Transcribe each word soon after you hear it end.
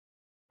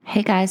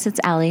Hey guys, it's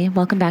Allie.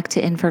 Welcome back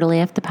to Infertile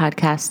AF, the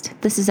podcast.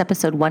 This is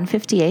episode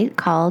 158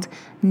 called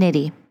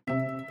Nidhi.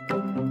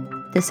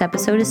 This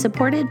episode is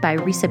supported by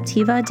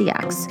Receptiva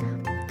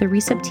DX. The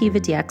Receptiva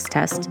DX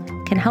test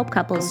can help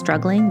couples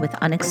struggling with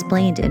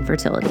unexplained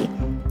infertility.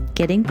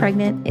 Getting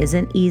pregnant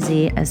isn't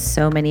easy, as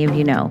so many of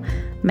you know.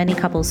 Many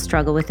couples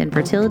struggle with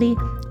infertility,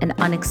 and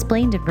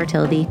unexplained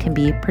infertility can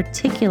be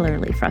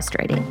particularly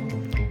frustrating.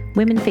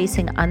 Women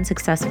facing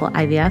unsuccessful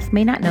IVF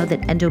may not know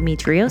that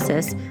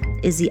endometriosis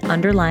is the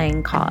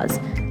underlying cause,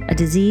 a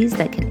disease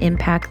that can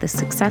impact the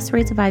success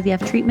rates of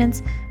IVF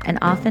treatments and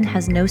often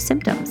has no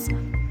symptoms.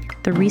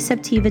 The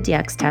Receptiva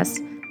DX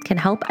test can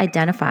help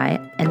identify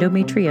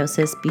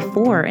endometriosis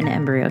before an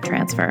embryo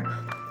transfer,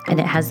 and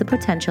it has the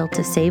potential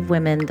to save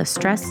women the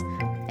stress,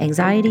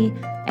 anxiety,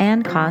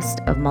 and cost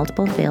of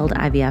multiple failed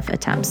IVF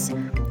attempts.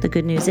 The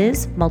good news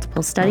is,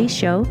 multiple studies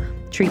show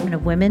treatment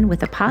of women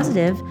with a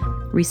positive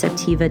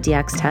Receptiva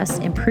DX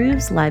test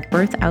improves live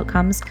birth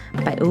outcomes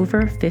by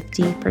over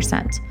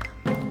 50%.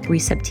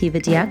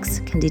 Receptiva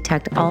DX can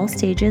detect all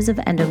stages of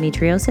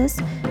endometriosis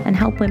and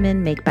help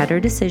women make better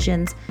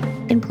decisions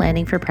in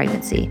planning for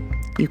pregnancy.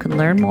 You can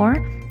learn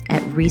more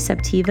at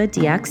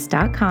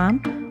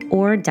receptivadx.com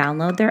or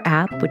download their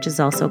app, which is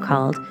also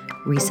called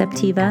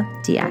Receptiva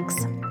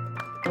DX.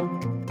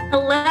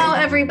 Hello,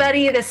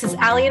 everybody. This is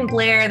Allie and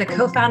Blair, the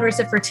co-founders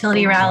of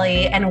Fertility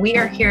Rally, and we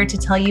are here to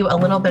tell you a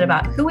little bit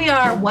about who we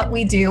are, what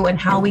we do, and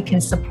how we can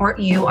support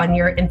you on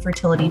your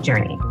infertility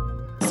journey.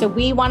 So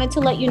we wanted to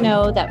let you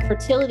know that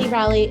Fertility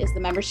Rally is the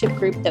membership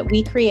group that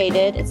we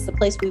created. It's the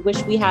place we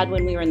wish we had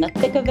when we were in the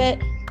thick of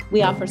it.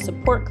 We offer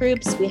support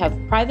groups. We have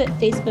private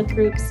Facebook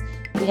groups.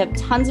 We have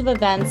tons of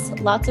events,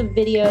 lots of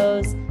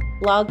videos,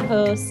 blog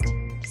posts,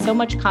 so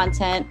much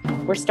content.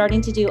 We're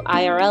starting to do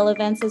IRL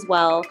events as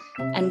well,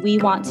 and we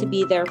want to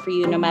be there for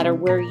you no matter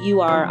where you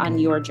are on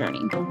your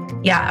journey.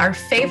 Yeah, our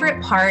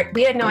favorite part,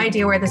 we had no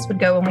idea where this would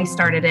go when we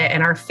started it,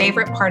 and our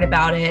favorite part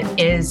about it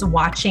is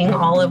watching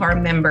all of our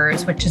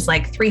members, which is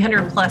like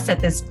 300 plus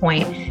at this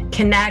point,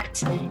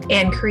 connect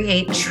and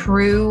create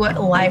true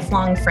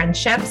lifelong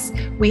friendships.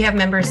 We have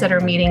members that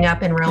are meeting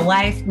up in real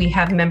life. We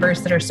have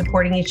members that are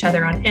supporting each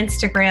other on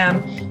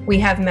Instagram. We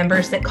have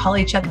members that call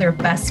each other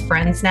best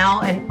friends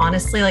now, and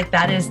honestly, like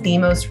that is the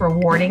most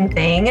rewarding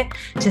thing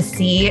to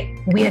see.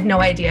 We had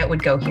no idea it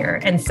would go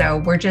here. And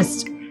so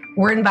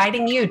we're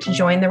inviting you to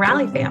join the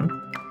Rally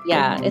fam.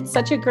 Yeah, it's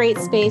such a great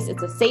space.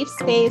 It's a safe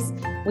space.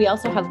 We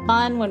also have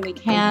fun when we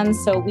can.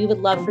 So we would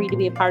love for you to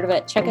be a part of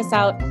it. Check us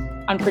out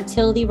on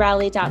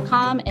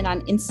fertilityrally.com and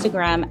on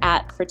Instagram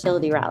at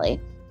fertilityrally.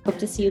 Hope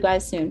to see you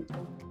guys soon.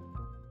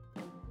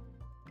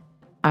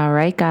 All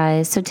right,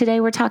 guys. So today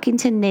we're talking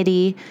to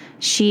Nidhi.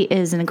 She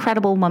is an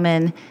incredible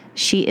woman.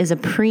 She is a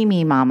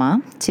preemie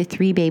mama to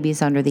 3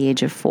 babies under the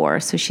age of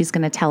 4. So she's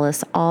going to tell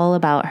us all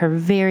about her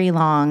very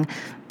long,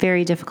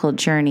 very difficult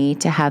journey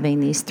to having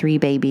these 3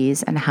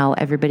 babies and how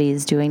everybody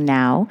is doing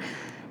now.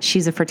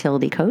 She's a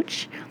fertility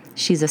coach.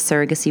 She's a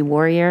surrogacy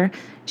warrior.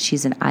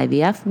 She's an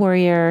IVF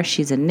warrior.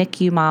 She's a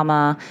NICU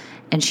mama.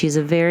 And she's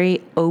a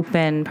very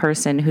open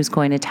person who's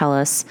going to tell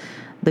us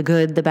the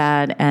good, the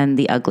bad, and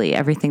the ugly,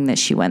 everything that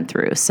she went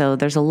through. So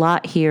there's a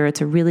lot here.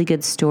 It's a really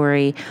good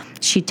story.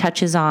 She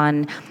touches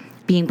on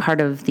being part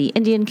of the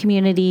Indian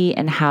community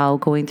and how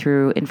going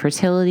through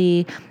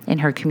infertility in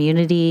her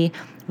community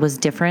was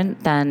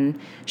different than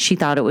she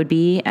thought it would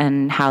be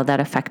and how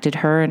that affected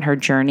her and her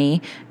journey.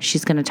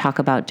 She's going to talk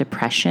about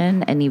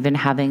depression and even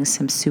having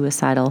some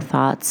suicidal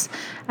thoughts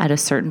at a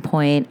certain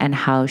point and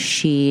how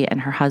she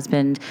and her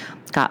husband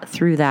got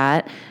through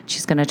that.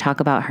 She's going to talk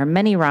about her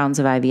many rounds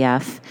of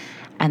IVF,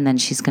 and then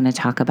she's going to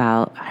talk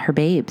about her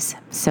babes.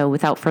 So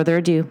without further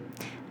ado,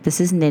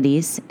 this is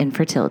Nidhi's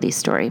infertility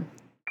story.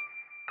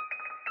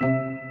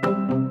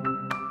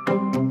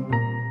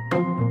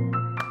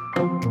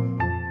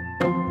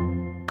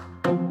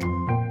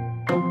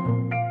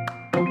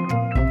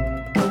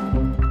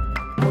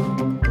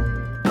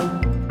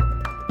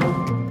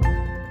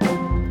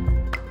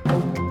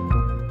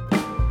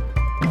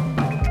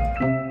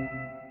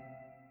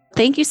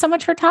 Thank you so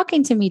much for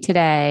talking to me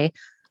today.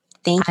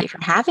 Thank you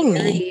for having me.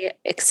 I'm really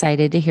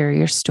excited to hear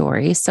your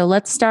story. So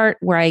let's start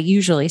where I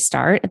usually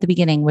start at the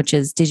beginning, which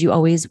is, did you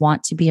always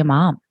want to be a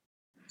mom?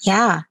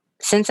 Yeah,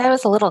 since I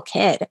was a little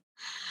kid.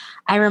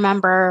 I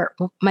remember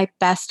my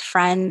best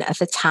friend at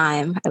the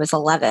time, I was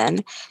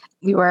 11,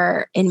 we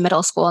were in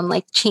middle school and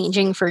like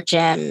changing for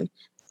gym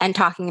and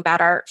talking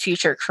about our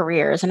future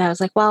careers. And I was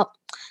like, well,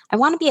 I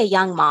want to be a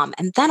young mom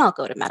and then I'll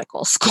go to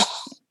medical school.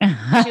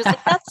 She was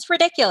like, that's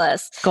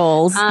ridiculous.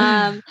 Goals.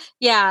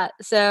 Yeah.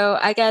 So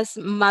I guess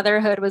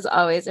motherhood was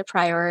always a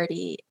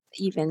priority,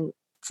 even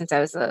since I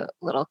was a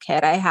little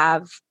kid. I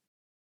have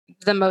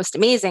the most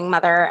amazing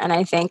mother. And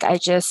I think I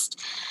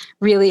just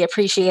really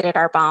appreciated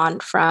our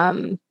bond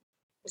from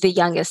the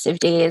youngest of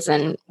days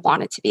and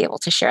wanted to be able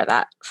to share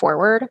that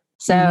forward.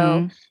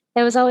 So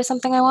it was always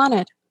something I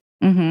wanted.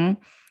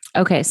 Mm-hmm.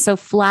 Okay. So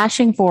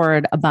flashing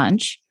forward a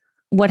bunch,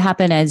 what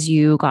happened as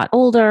you got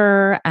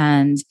older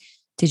and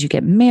did you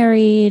get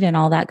married and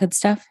all that good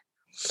stuff?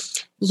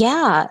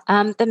 Yeah,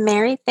 the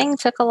married thing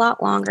took a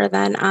lot longer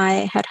than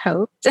I had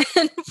hoped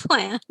and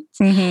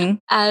planned,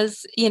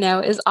 as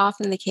is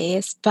often the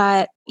case.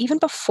 But even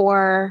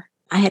before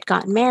I had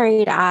gotten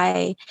married,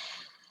 I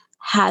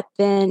had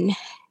been,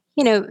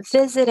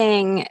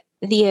 visiting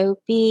the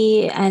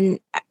OB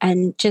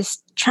and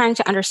just trying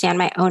to understand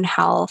my own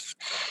health.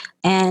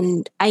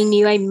 And I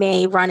knew I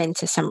may run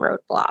into some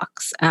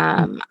roadblocks.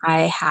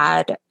 I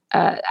had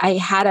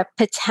a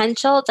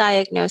potential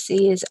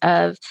diagnosis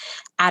of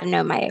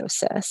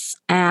adenomyosis,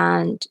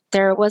 and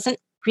there wasn't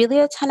really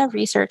a ton of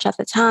research at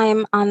the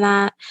time on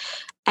that.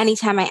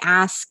 Anytime I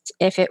asked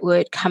if it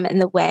would come in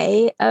the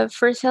way of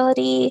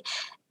fertility,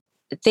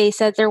 they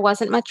said there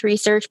wasn't much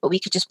research, but we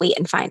could just wait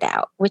and find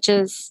out, which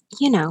is,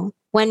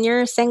 when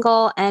you're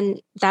single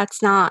and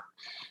that's not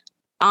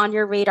on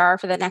your radar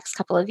for the next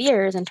couple of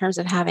years in terms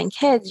of having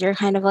kids, you're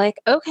kind of like,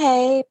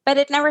 okay, but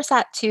it never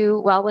sat too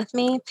well with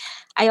me.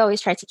 I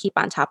always tried to keep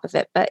on top of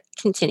it, but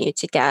continued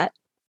to get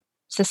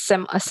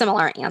a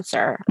similar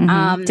answer.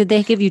 Did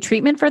they give you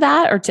treatment for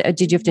that? Or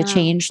did you have to No.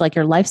 change like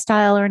your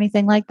lifestyle or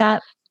anything like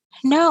that?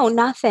 No,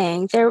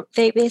 nothing.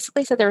 They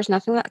basically said there was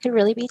nothing that could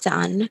really be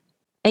done.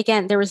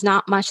 Again, there was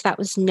not much that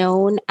was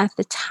known at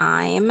the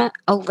time.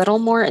 A little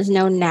more is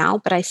known now,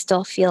 but I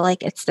still feel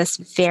like it's this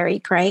very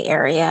gray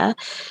area.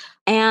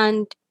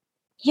 And,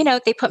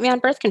 they put me on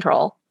birth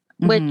control,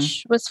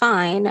 which was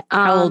fine.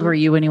 How old were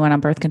you when you went on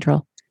birth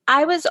control?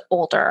 I was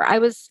older. I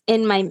was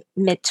in my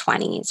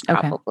mid-20s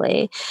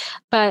probably.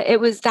 But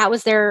that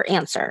was their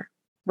answer,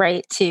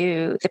 right,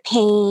 to the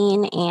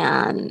pain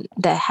and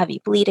the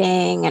heavy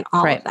bleeding and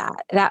all of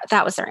that.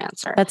 That was their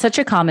answer. That's such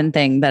a common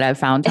thing that I've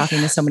found talking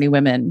to so many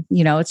women.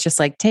 It's just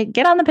like,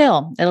 get on the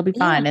pill. It'll be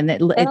fine. And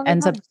it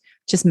ends up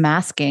just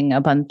masking a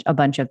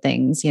bunch of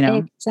things,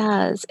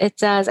 It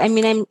does. I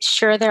mean, I'm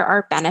sure there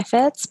are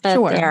benefits,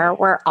 but there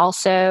were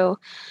also,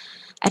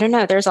 I don't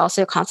know, there's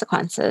also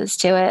consequences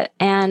to it.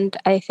 And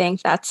I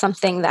think that's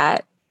something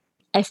that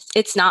if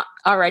it's not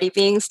already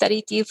being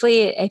studied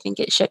deeply, I think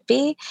it should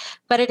be,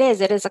 but it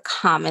is a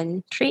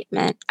common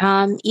treatment,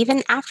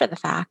 even after the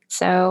fact.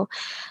 So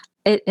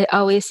it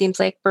always seems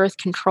like birth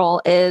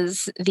control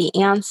is the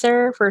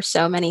answer for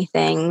so many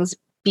things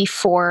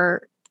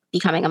before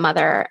becoming a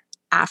mother,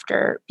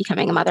 after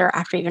becoming a mother,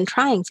 after even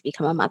trying to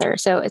become a mother.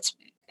 So it's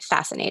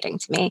fascinating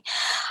to me.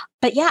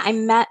 But yeah, I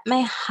met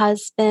my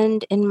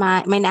husband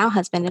my now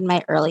husband in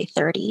my early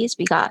 30s.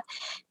 We got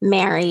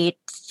married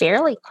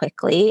fairly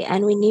quickly,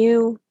 and we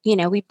knew,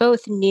 we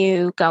both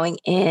knew going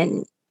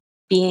in,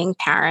 being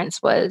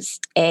parents was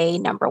a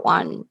number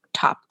one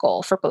top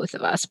goal for both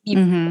of us. We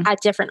had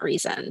different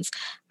reasons.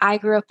 I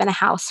grew up in a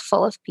house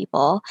full of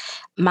people.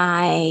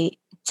 My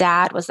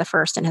dad was the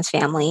first in his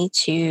family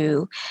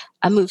to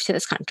move to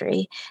this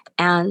country.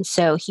 And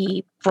so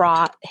he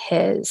brought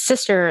his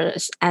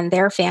sisters and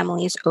their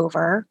families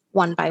over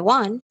one by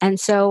one. And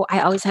so I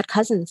always had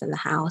cousins in the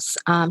house.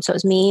 So it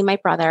was me, my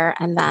brother,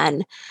 and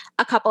then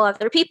a couple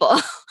other people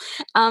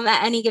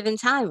at any given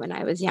time when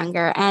I was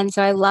younger. And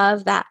so I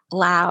love that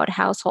loud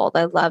household.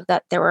 I love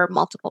that there were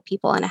multiple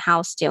people in a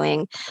house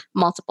doing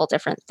multiple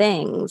different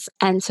things.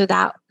 And so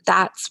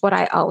that's what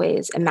I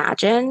always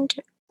imagined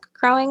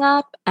growing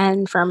up.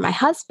 And for my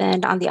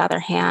husband, on the other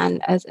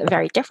hand, as a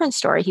very different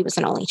story. He was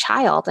an only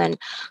child and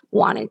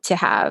wanted to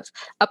have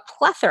a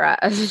plethora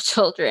of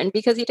children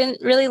because he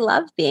didn't really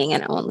love being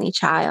an only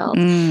child.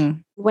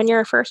 When you're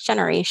a first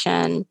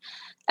generation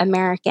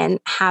American,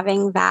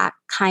 having that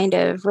kind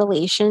of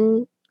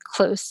relation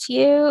close to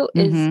you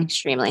is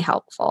extremely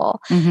helpful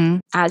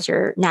as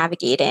you're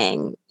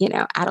navigating,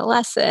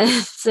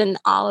 adolescence and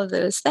all of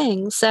those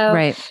things. So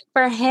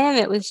for him,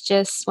 it was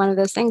just one of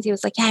those things. He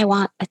was like, yeah, I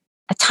want a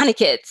ton of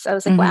kids. I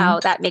was like, wow,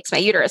 that makes my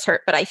uterus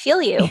hurt, but I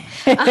feel you.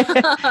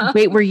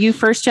 Wait, were you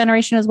first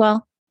generation as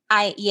well?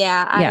 I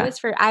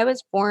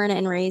was born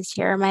and raised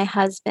here. My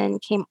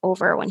husband came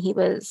over when he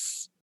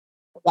was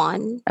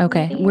 1.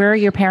 Okay. Maybe. Where are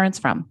your parents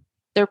from?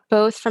 They're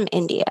both from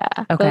India.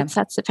 Okay. Both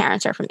sets of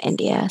parents are from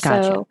India.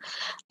 Gotcha. So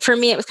for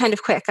me, it was kind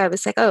of quick. I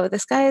was like, oh,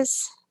 this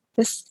guy's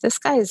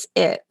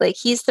it. Like,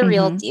 he's the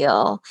real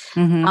deal.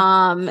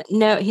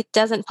 No, he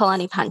doesn't pull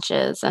any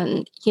punches.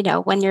 And,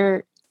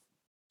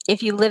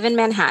 if you live in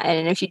Manhattan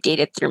and if you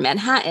dated through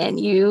Manhattan,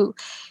 you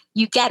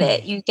get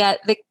it. You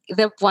get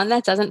the one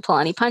that doesn't pull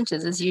any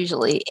punches is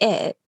usually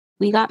it.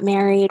 We got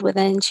married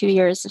within 2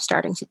 years of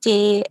starting to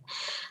date.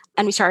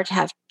 And we started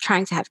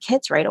trying to have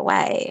kids right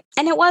away.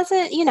 And it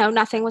wasn't,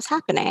 nothing was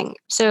happening.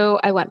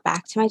 So I went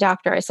back to my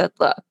doctor. I said,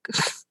 look,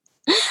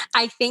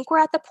 I think we're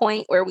at the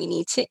point where we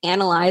need to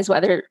analyze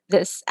whether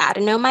this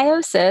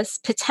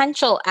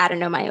potential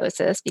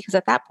adenomyosis, because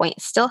at that point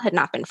it still had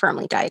not been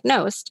firmly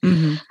diagnosed,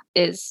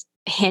 is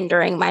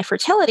hindering my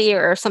fertility,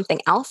 or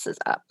something else is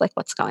up. Like,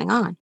 what's going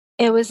on?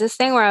 It was this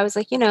thing where I was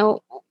like,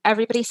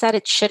 everybody said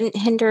it shouldn't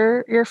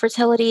hinder your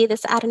fertility,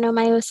 this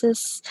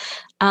adenomyosis,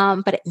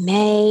 but it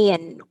may,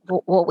 and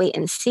we'll wait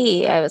and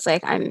see. I was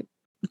like, I'm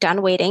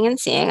done waiting and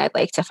seeing. I'd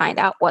like to find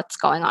out what's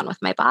going on with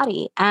my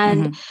body.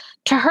 And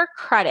to her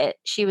credit,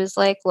 she was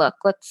like, look,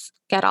 let's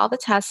get all the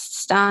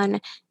tests done.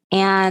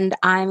 and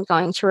I'm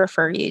going to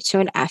refer you to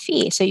an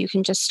FE. So you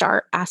can just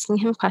start asking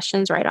him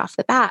questions right off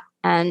the bat.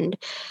 And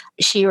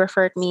she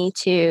referred me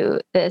to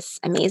this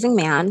amazing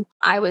man.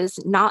 I was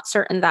not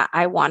certain that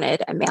I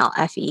wanted a male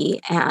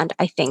FE, and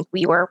I think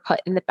we were put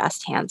in the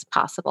best hands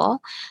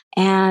possible.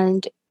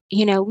 And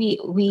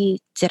we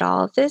did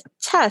all of the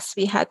tests.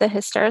 We had the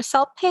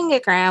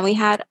hysterosalpingogram. We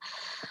had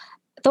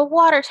the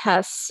water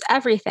tests,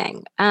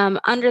 everything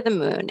under the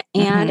moon.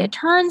 And it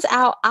turns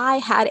out I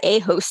had a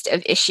host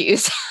of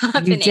issues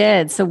happening. You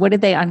did. So what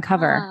did they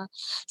uncover?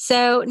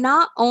 So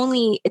not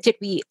only did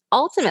we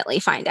ultimately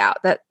find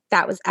out that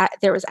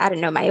there was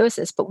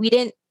adenomyosis, but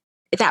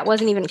that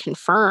wasn't even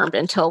confirmed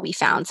until we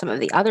found some of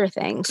the other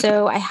things.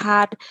 So I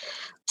had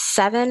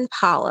 7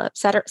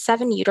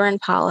 uterine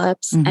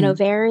polyps, an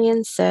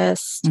ovarian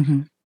cyst,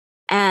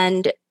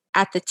 and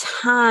at the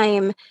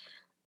time,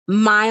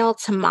 mild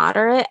to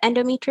moderate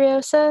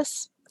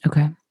endometriosis.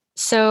 Okay.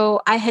 So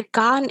I had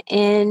gone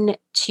in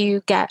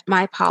to get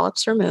my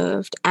polyps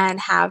removed and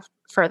have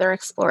further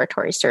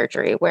exploratory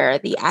surgery where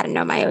the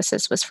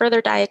adenomyosis was further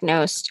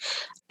diagnosed.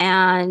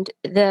 And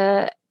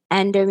that's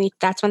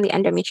when the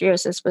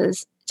endometriosis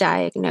was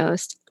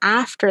diagnosed.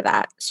 After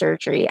that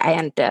surgery,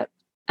 after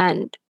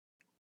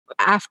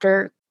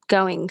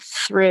going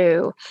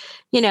through,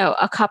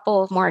 a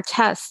couple of more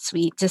tests,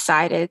 we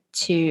decided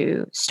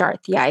to start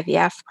the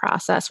IVF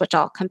process, which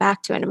I'll come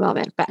back to in a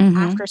moment. But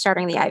after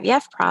starting the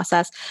IVF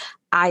process,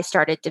 I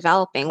started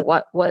developing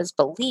what was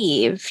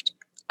believed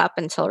up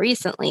until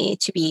recently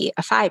to be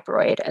a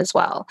fibroid as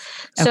well.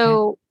 Okay.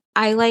 So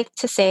I like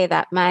to say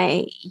that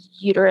my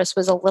uterus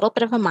was a little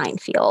bit of a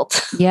minefield.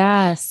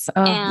 Yes.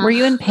 Were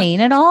you in pain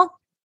at all?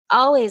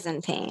 Always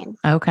in pain.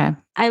 Okay.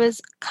 I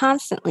was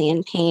constantly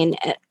in pain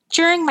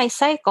during my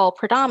cycle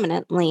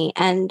predominantly.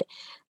 And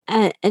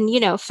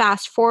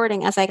fast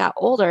forwarding as I got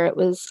older, it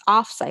was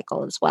off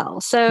cycle as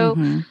well. So,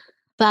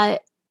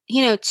 but,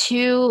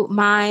 to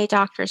my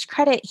doctor's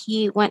credit,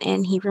 he went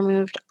in, he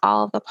removed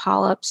all of the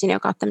polyps,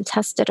 got them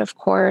tested, of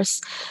course,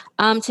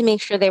 to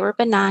make sure they were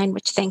benign,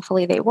 which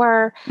thankfully they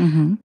were.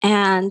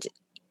 And,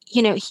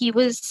 he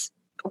was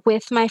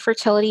with my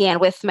fertility and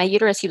with my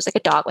uterus, he was like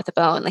a dog with a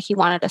bone. Like he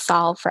wanted to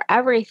solve for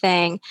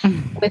everything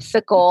with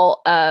the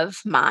goal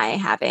of my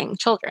having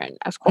children,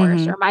 of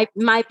course, or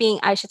my being,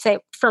 I should say,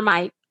 for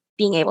my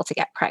being able to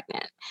get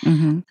pregnant.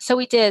 So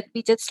we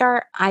did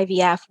start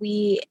IVF.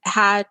 We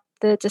had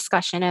the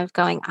discussion of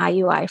going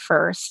IUI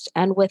first.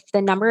 And with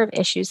the number of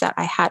issues that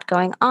I had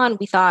going on,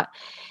 we thought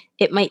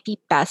it might be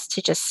best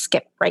to just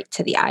skip right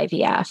to the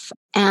IVF.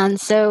 And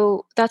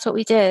so that's what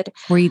we did.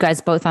 Were you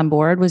guys both on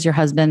board? Was your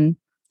husband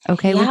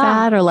okay with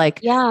that? Or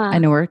I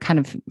know we're kind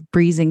of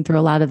breezing through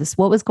a lot of this.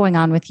 What was going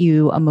on with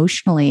you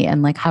emotionally,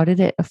 and how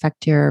did it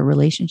affect your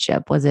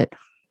relationship? Was it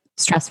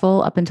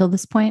stressful up until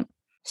this point?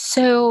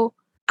 So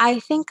I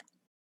think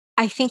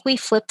we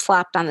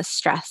flip-flopped on the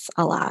stress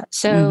a lot.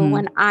 So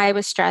when I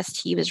was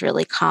stressed, he was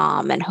really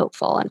calm and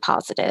hopeful and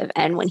positive.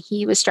 And when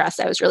he was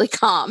stressed, I was really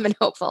calm and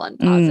hopeful and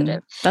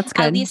positive. That's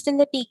good. At least in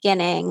the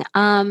beginning.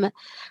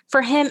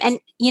 For him, and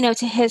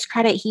to his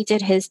credit, he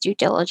did his due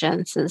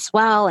diligence as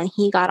well. And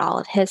he got all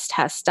of his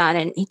tests done,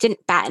 and he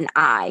didn't bat an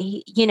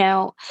eye.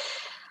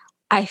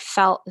 I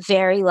felt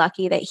very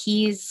lucky that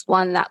he's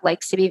one that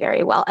likes to be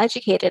very well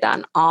educated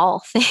on all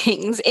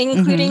things,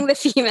 including the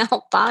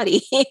female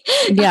body.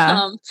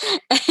 Yeah.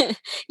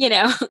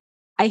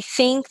 I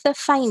think the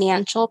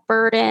financial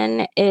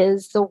burden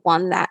is the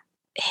one that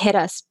hit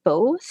us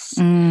both.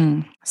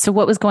 So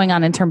what was going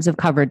on in terms of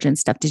coverage and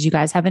stuff? Did you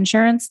guys have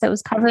insurance that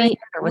was covering?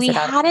 We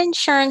had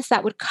insurance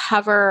that would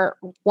cover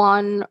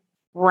one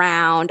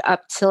round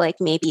up to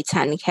maybe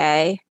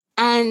 $10,000.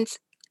 And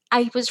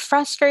I was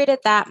frustrated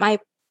that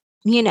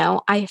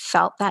I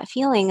felt that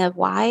feeling of,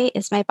 why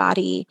is my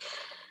body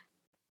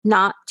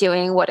not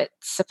doing what it's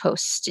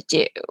supposed to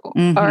do?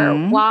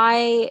 Or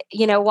why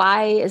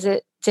is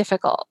it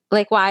difficult?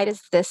 Why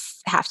does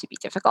this have to be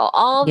difficult?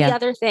 All the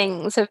other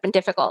things have been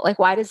difficult.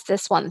 Why does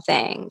this one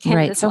thing,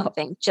 one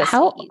thing just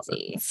be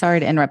easy? Sorry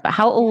to interrupt, but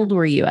how old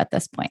were you at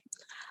this point?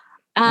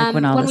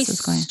 When we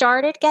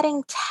started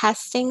getting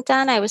testing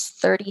done, I was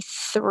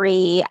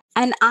 33.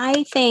 And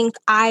I think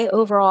I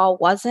overall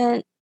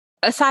wasn't,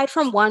 aside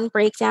from one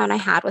breakdown I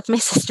had with my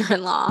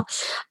sister-in-law,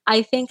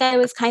 I think I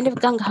was kind of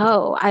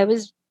gung-ho. I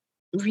was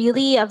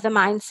really of the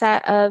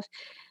mindset of,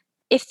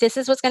 if this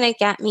is what's going to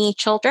get me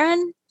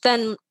children,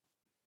 then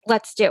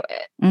let's do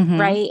it.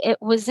 Right? It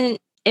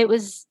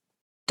was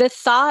the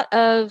thought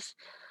of,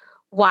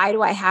 why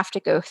do I have to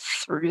go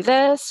through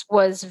this,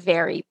 was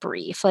very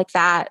brief.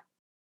 that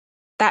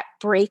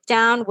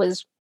breakdown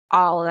was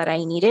all that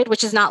I needed,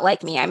 which is not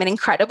like me. I'm an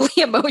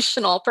incredibly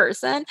emotional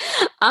person.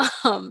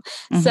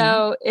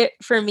 So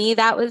for me,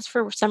 that was,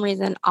 for some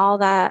reason, all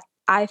that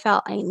I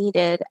felt I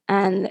needed.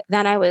 And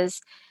then I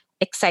was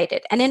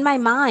excited. And in my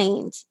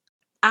mind,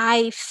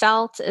 I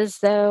felt as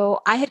though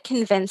I had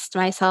convinced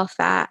myself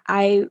that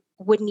I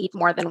would need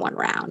more than one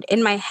round.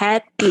 In my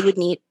head, we would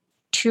need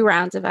 2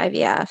 rounds of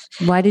IVF.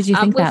 Why did you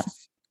think that?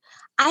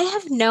 I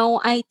have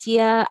no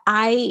idea.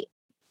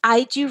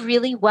 I do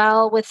really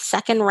well with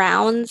second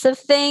rounds of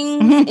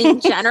things in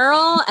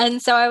general.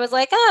 And so I was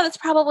like, oh, that's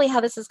probably how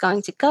this is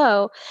going to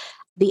go.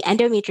 The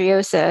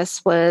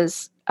endometriosis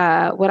was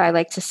what I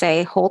like to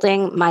say,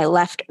 holding my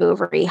left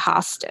ovary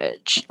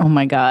hostage. Oh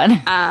my God.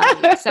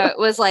 So it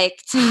was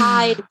like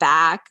tied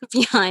back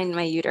behind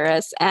my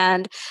uterus.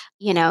 And,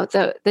 you know,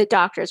 the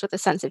doctors with a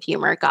sense of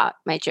humor got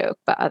my joke,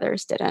 but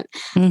others didn't.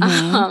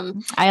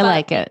 I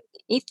like it.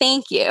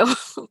 Thank you.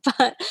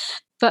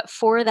 But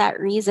for that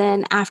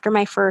reason, after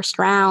my first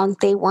round,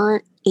 they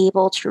weren't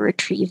able to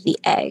retrieve the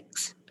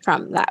eggs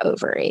from that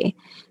ovary.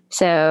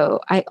 So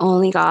I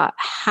only got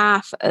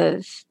half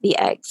of the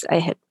eggs I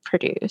had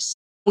produced.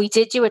 We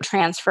did do a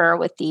transfer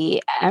with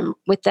the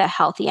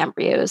healthy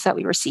embryos that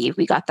we received.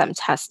 We got them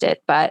tested,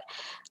 but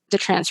the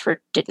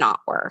transfer did not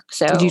work.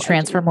 So did you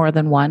transfer more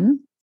than one?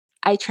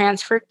 I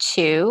transferred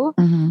 2,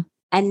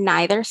 and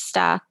neither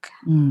stuck.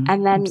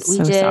 And then we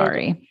did.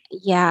 Sorry.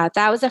 Yeah,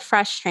 that was a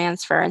fresh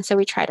transfer, and so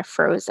we tried a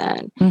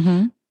frozen,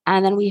 and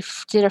then we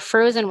did a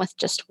frozen with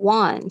just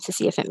one to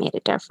see if it made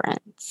a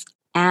difference,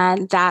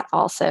 and that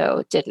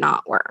also did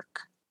not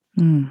work.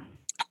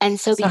 And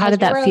so how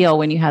did that feel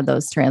when you had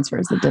those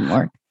transfers that didn't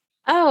work?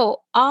 Oh,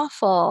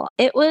 awful.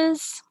 It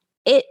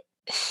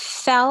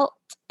felt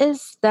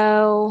as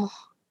though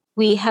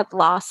we had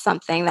lost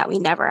something that we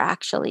never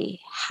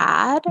actually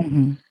had.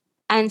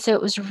 And so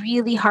it was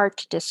really hard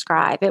to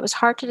describe. It was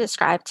hard to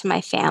describe to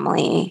my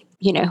family,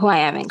 you know, who I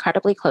am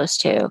incredibly close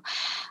to,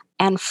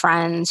 and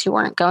friends who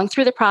weren't going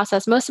through the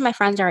process. Most of my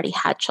friends already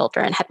had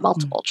children, had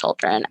multiple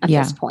children at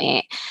this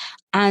point.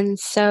 And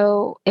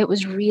so it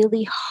was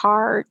really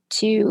hard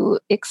to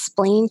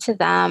explain to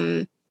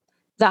them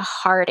the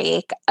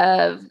heartache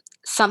of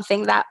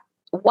something that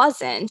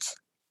wasn't,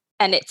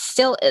 and it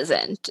still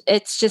isn't.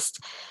 It's just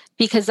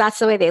because that's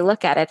the way they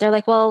look at it. They're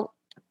like, well,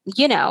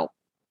 you know,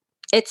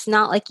 it's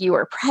not like you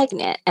were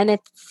pregnant, and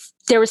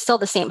there was still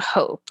the same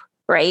hope,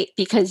 right?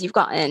 Because you've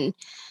gotten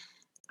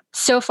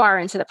so far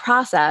into the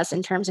process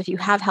in terms of you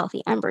have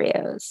healthy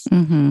embryos.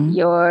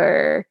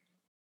 Your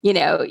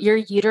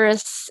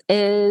uterus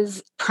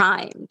is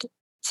primed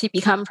to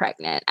become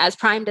pregnant, as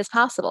primed as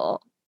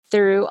possible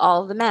through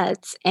all of the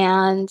meds.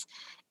 And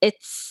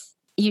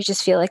you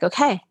just feel like,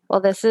 okay, well,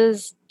 this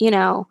is, you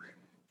know,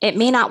 it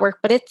may not work,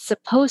 but it's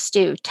supposed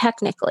to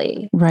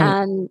technically. Right.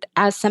 And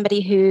as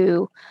somebody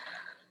who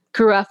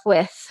grew up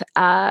with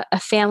a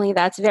family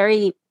that's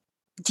very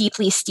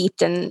deeply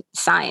steeped in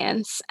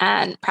science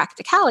and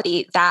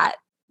practicality, that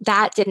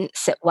didn't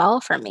sit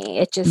well for me.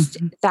 It just,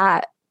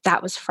 that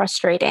was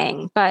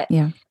frustrating. But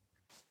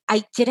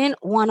I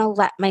didn't want to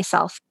let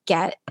myself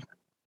get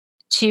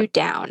too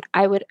down.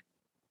 I would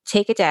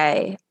take a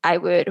day, I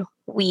would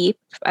weep,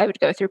 I would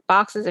go through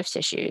boxes of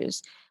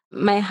tissues.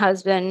 My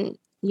husband,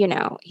 you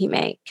know, he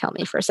may kill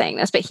me for saying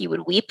this, but he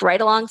would weep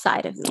right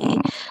alongside of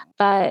me.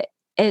 But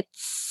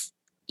it's,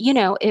 you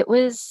know, it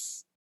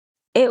was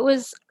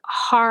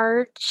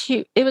harder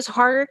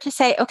to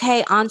say,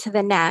 okay, on to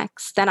the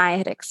next than I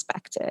had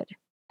expected.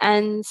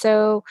 And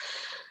so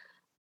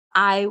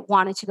I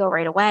wanted to go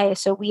right away.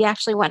 So we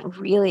actually went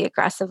really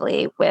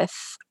aggressively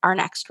with our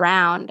next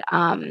round.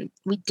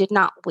 We did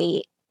not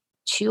wait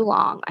too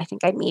long. I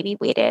think I maybe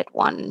waited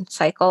one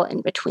cycle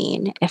in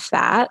between, if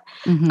that,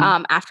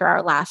 after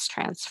our last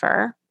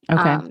transfer.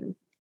 Okay.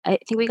 I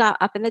think we got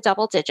up in the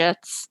double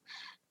digits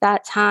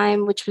that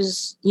time, which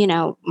was, you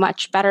know,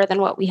 much better than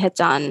what we had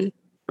done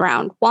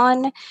round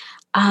 1.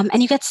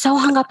 And you get so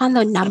hung up on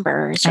the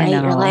numbers, right?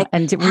 You're like,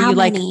 and were you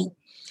like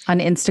on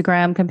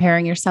Instagram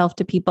comparing yourself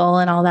to people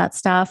and all that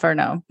stuff, or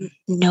no?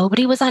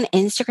 Nobody was on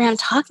Instagram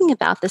talking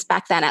about this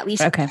back then, at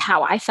least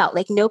how I felt.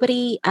 Like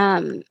nobody,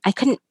 I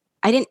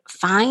didn't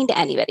find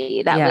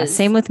anybody that was.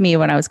 Same with me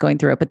when I was going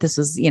through it, but this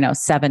was,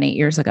 7-8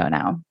 years ago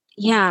now.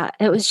 Yeah.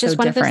 It was just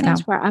one of those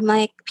things where I'm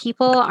like,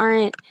 people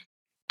aren't,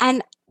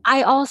 and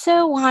I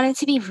also wanted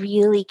to be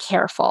really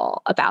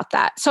careful about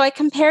that. So I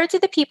compared to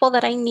the people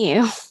that I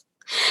knew,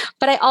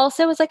 but I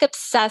also was like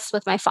obsessed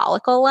with my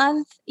follicle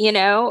length, you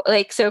know,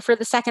 like, so for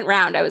the second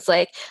round, I was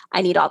like,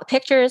 I need all the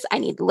pictures. I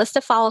need the list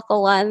of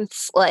follicle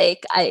lengths.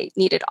 Like I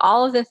needed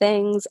all of the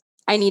things.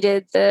 I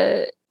needed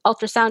the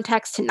ultrasound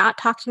techs to not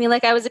talk to me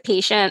like I was a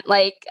patient.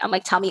 Like, I'm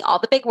like, tell me all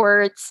the big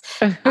words.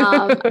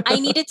 I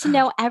needed to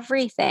know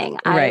everything.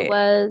 Right. I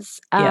was,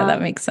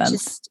 that makes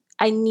sense.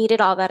 I needed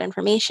all that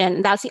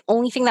information. That's the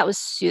only thing that was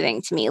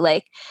soothing to me.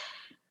 Like,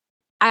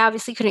 I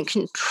obviously couldn't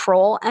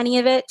control any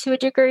of it to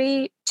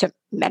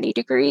many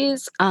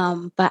degrees.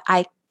 But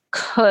I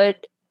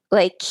could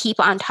like keep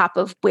on top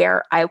of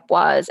where I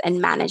was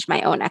and manage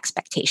my own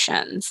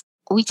expectations.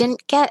 We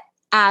didn't get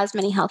as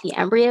many healthy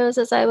embryos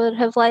as I would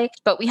have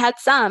liked, but we had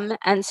some.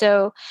 And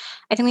so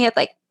I think we had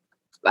like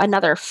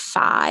another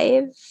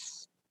 5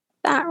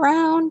 that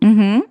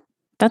round.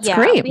 That's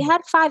great. We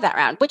had 5 that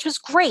round, which was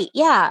great.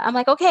 Yeah. I'm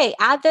like, okay,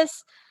 add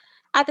this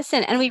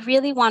in. And we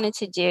really wanted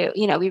to do,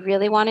 we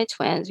really wanted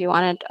twins. We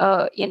wanted,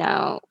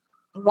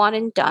 one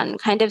and done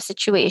kind of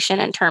situation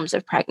in terms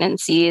of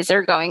pregnancies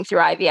or going through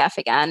IVF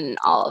again, and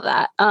all of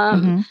that.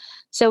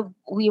 So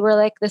we were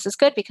like, this is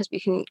good because we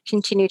can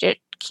continue to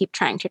keep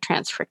trying to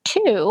transfer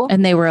to.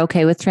 And they were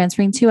okay with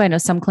transferring too? I know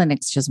some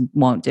clinics just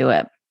won't do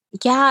it.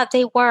 Yeah,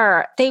 they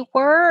were. There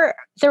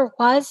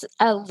was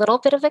a little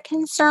bit of a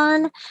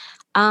concern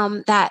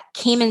that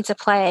came into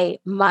play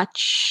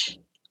much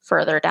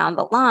further down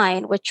the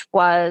line, which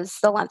was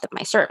the length of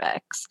my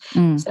cervix.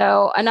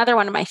 So another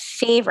one of my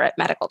favorite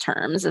medical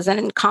terms is an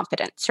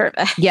incompetent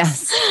cervix.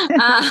 Yes,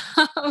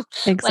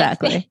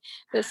 exactly.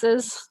 This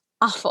is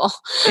awful.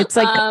 It's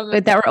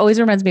like, that always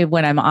reminds me of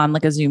when I'm on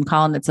like a Zoom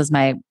call and it says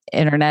my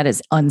internet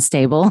is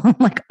unstable. I'm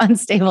like,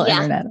 unstable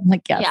internet. I'm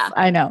like, yes,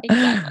 I know.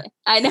 Exactly.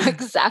 I know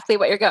exactly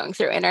what you're going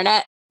through,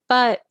 internet.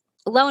 But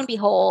lo and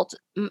behold,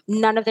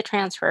 none of the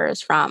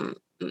transfers from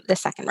the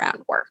second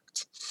round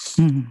worked.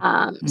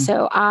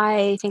 So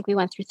I think we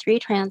went through 3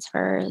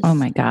 transfers. Oh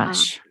my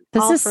gosh.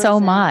 This is so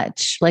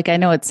much. Like, I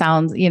know it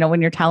sounds,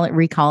 when you're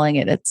recalling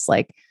it, it's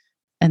like,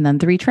 and then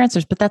 3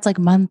 transfers, but that's like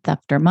month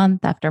after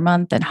month after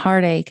month and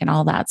heartache and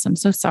all that. So I'm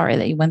so sorry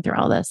that you went through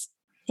all this.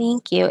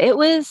 Thank you. It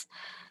was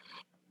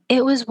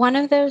one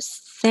of those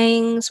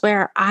things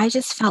where I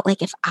just felt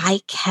like if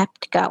I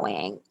kept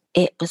going,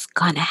 it was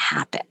going to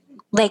happen.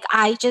 Like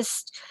I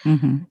just,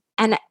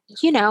 and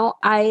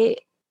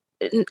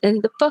in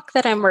the book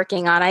that I'm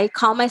working on, I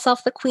call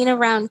myself the queen of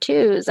round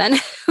 2s.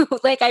 And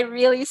like, I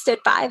really stood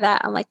by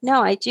that. I'm like,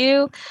 no, I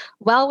do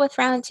well with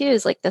round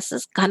 2s. Like, this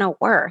is going to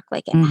work.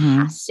 Like, it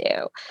has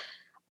to.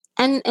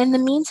 And in the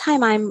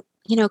meantime, I'm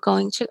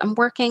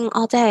working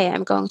all day.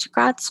 I'm going to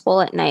grad school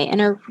at night in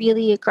a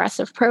really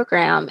aggressive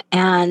program.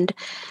 And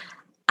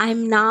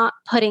I'm not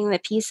putting the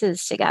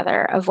pieces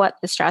together of what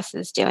the stress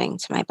is doing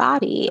to my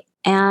body.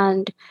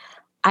 And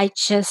I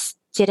just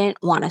didn't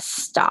want to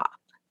stop.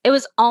 It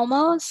was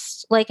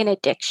almost like an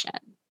addiction,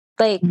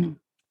 like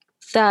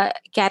the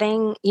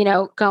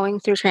going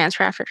through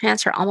transfer after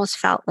transfer almost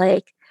felt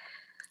like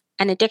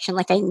an addiction.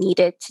 Like I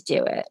needed to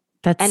do it.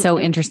 That's so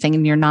interesting.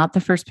 And you're not the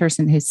first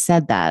person who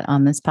said that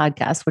on this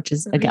podcast, which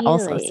is again,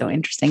 also so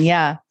interesting.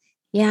 Yeah.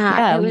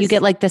 Yeah. You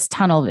get like this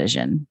tunnel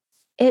vision.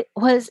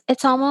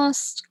 It's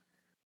almost,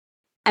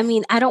 I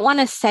mean, I don't want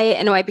to say it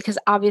in a way because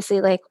obviously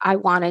like I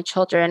wanted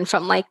children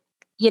from like,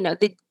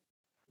 the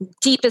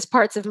deepest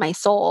parts of my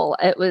soul.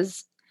 It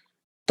was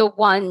the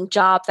one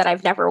job that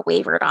I've never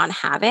wavered on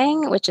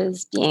having, which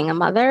is being a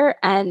mother.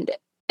 And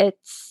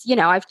it's,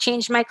 I've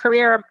changed my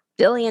career a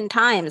billion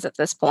times at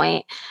this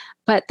point,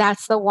 but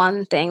that's the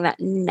one thing that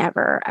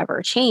never,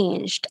 ever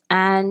changed.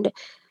 And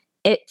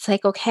it's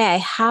like, okay, I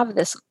have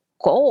this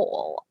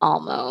goal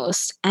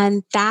almost.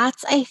 And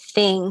that's, I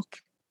think,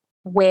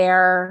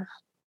 where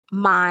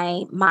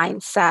my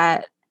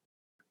mindset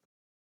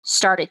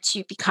started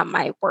to become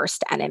my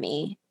worst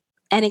enemy.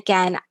 And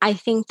again, I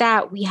think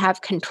that we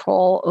have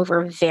control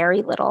over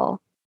very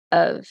little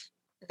of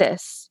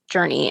this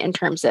journey in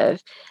terms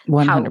of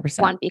 100%.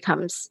 how one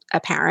becomes a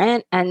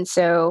parent. And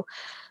so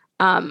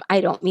I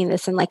don't mean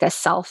this in like a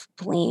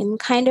self-blame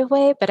kind of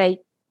way, but I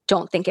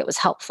don't think it was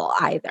helpful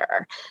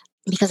either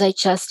because I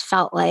just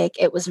felt like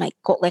it was my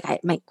goal.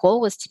 Like my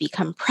goal was to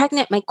become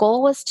pregnant. My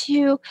goal was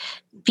to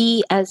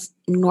be as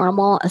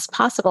normal as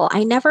possible.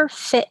 I never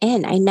fit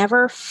in. I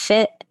never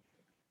fit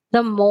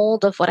the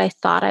mold of what I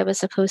thought I was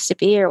supposed to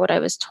be or what I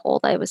was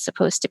told I was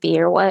supposed to be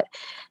or what,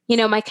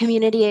 my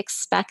community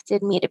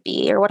expected me to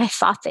be or what I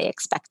thought they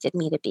expected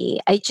me to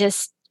be. I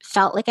just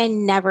felt like I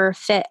never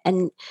fit.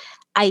 And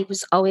I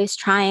was always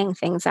trying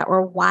things that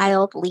were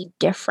wildly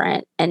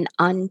different and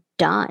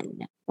undone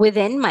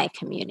within my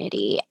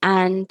community.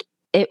 And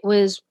it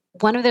was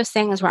one of those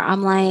things where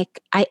I'm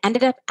like, I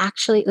ended up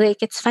actually,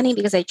 like, it's funny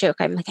because I joke,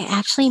 I'm like,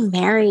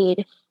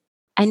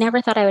 I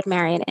never thought I would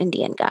marry an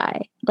Indian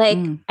guy. Like,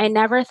 I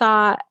never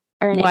thought,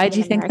 or an Why do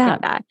you think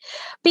that? Guy,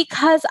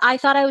 because I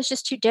thought I was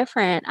just too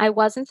different. I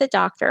wasn't the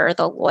doctor or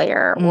the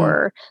lawyer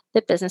or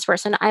the business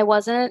person. I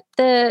wasn't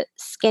the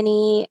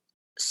skinny,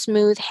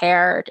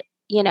 smooth-haired,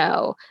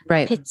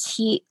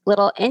 petite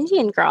little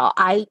Indian girl.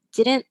 I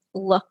didn't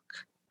look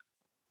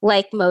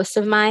like most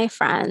of my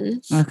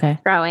friends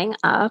growing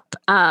up,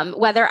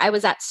 whether I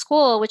was at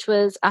school, which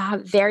was a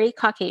very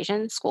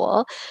Caucasian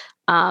school.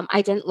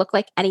 I didn't look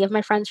like any of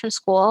my friends from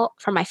school,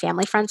 from my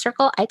family friend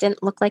circle. I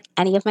didn't look like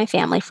any of my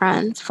family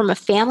friends. From a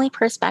family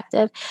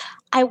perspective,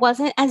 I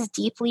wasn't as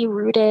deeply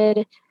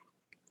rooted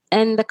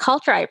in the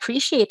culture. I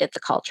appreciated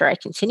the culture. I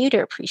continue to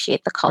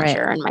appreciate the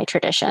culture and my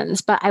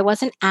traditions, but I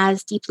wasn't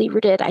as deeply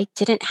rooted. I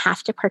didn't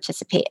have to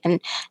participate in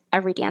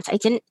every dance. I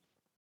didn't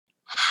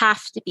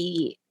have to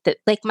be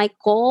my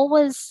goal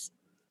was,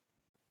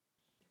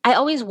 I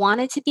always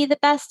wanted to be the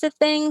best at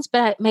things,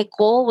 but my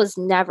goal was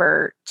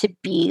never to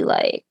be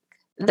like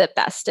the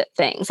best at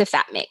things, if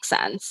that makes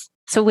sense.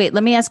 So wait,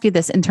 let me ask you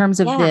this in terms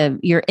of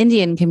your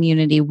Indian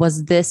community,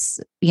 was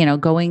this,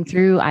 going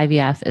through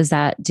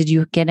IVF, did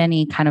you get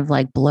any kind of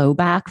like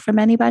blowback from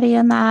anybody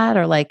in that?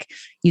 Or like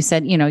you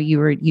said, you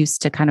were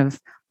used to kind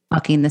of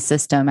bucking the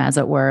system as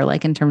it were,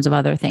 like in terms of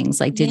other things,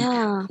 like did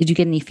you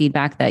get any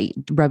feedback that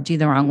rubbed you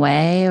the wrong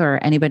way or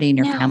anybody in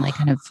your family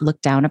kind of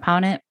looked down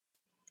upon it?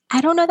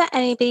 I don't know that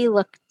anybody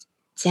looked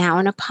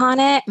down upon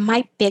it.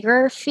 My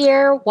bigger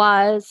fear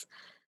was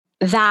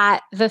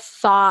that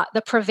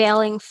the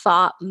prevailing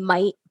thought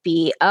might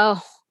be,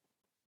 oh,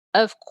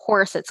 of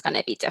course it's going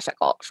to be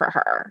difficult for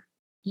her,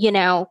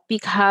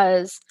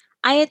 because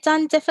I had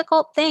done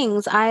difficult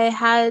things. I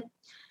had,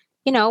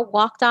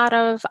 walked out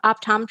of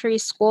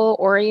optometry school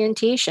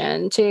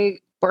orientation to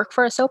work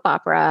for a soap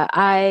opera.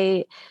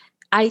 I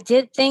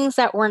did things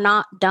that were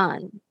not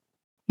done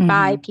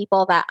by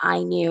people that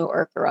I knew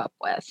or grew up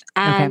with.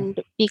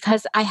 And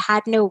because I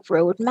had no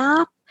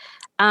roadmap,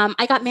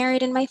 I got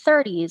married in my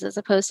 30s as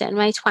opposed to in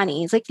my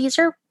 20s. Like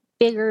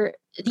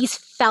these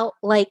felt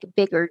like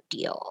bigger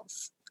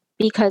deals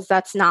because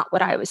that's not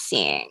what I was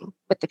seeing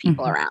with the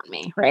people around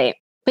me, right?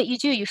 But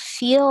you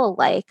feel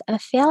like a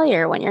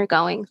failure when you're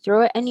going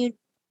through it, and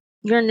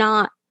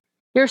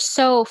you're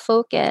so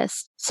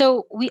focused.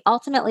 So we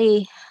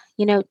ultimately,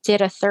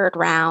 did a third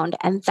round,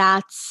 and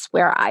that's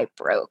where I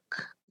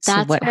broke.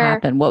 So what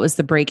happened? What was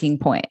the breaking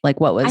point? Like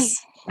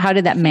how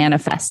did that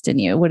manifest in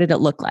you? What did it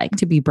look like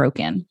to be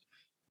broken?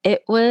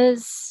 It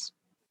was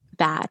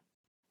bad.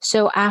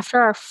 So after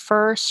our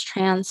first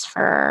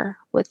transfer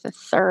with the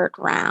third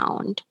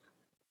round,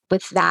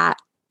 with that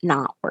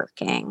not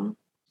working,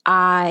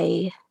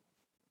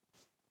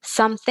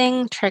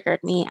 something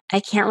triggered me. I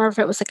can't remember if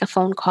it was like a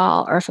phone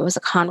call or if it was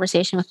a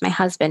conversation with my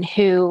husband,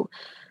 who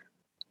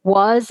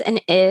was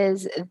and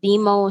is the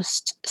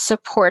most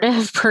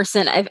supportive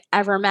person I've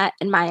ever met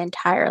in my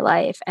entire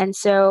life. And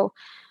so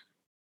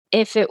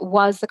if it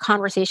was the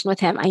conversation with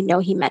him, I know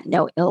he meant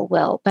no ill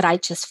will, but I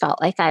just felt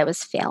like I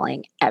was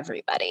failing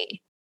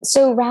everybody.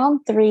 So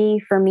round 3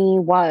 for me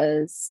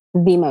was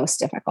the most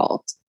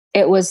difficult.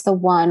 It was the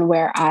one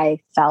where I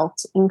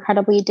felt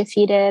incredibly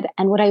defeated.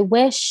 And what I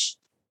wish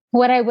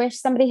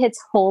somebody had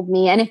told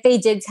me, and if they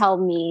did tell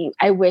me,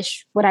 I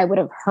wish what I would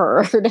have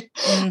heard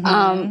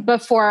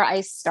before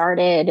I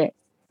started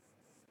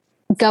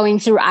going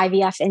through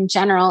IVF in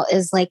general,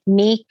 is like,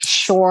 make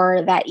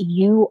sure that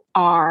you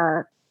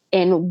are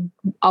in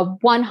a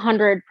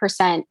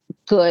 100%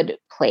 good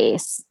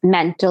place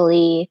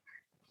mentally,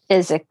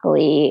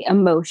 physically,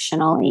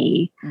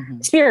 emotionally,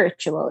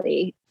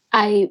 spiritually.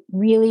 I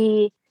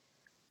really,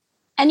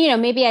 and,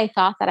 maybe I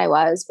thought that I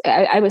was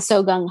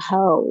so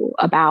gung-ho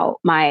about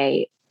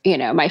my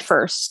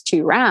first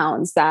 2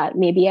 rounds that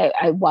maybe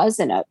I was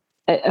in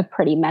a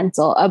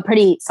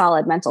pretty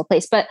solid mental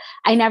place, but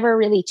I never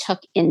really took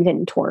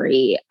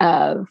inventory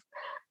of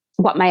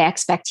what my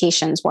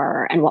expectations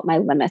were and what my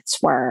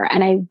limits were.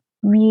 And I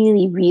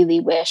really, really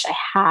wish I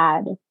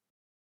had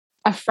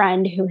a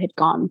friend who had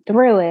gone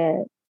through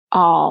it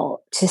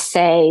all to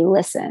say,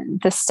 listen,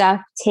 the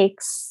stuff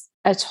takes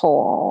a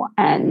toll,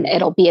 and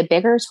it'll be a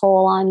bigger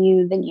toll on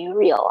you than you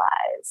realize.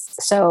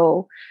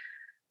 So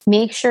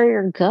make sure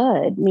you're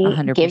good.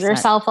 100%. Give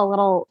yourself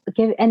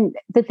and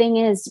the thing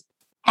is,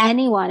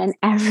 anyone and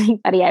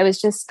everybody, I was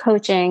just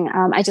coaching.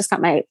 I just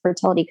got my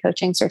fertility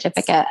coaching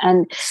certificate,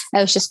 and I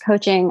was just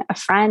coaching a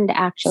friend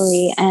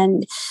actually.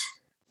 And,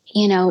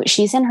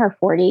 she's in her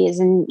 40s,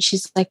 and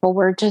she's like,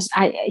 well,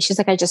 she's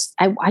like, I just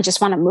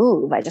want to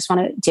move. I just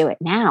want to do it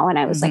now. And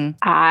I was like,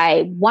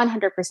 I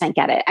 100%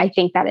 get it. I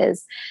think that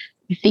is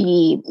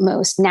the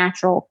most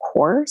natural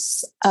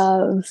course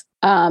of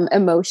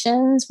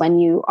emotions when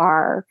you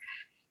are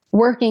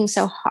working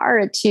so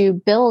hard to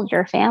build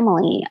your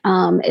family,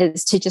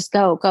 is to just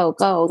go.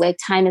 Like,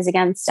 time is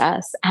against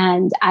us.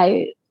 And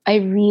I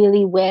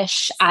really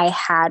wish I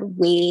had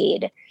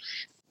weighed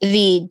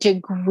the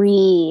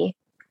degree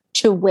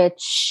to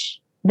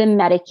which the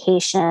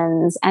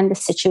medications and the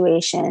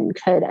situation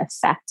could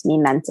affect me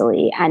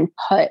mentally, and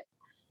put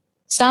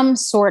some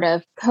sort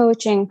of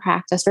coaching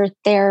practice or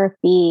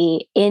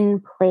therapy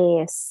in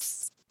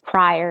place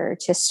prior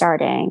to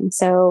starting.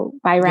 So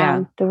by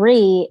round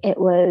 3, it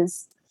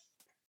was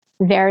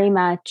very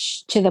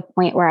much to the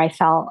point where I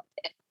felt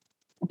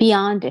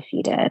beyond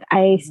defeated.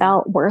 I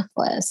felt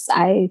worthless.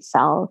 I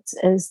felt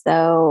as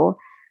though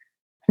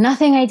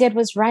nothing I did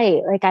was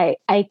right. Like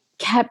I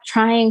kept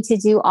trying to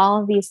do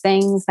all of these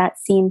things that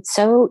seemed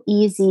so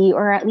easy,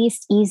 or at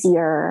least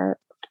easier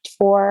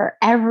for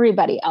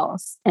everybody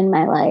else in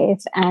my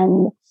life.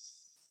 And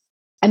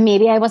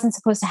maybe I wasn't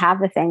supposed to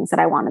have the things that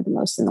I wanted the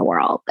most in the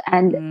world.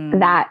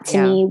 And that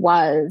to me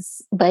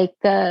was like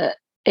that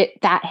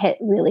hit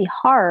really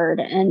hard.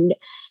 And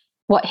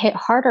what hit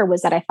harder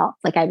was that I felt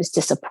like I was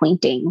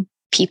disappointing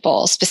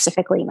people,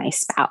 specifically my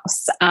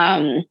spouse.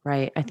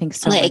 Right. I think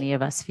so many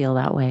of us feel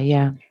that way.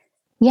 Yeah.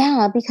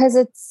 Yeah, because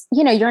it's,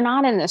 you're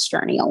not in this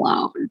journey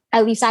alone.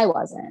 At least I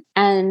wasn't.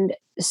 And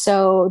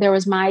so there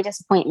was my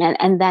disappointment,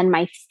 and then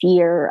my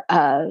fear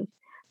of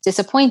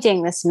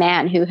disappointing this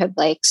man who had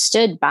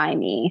stood by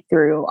me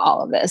through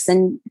all of this.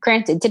 And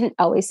granted, didn't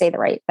always say the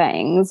right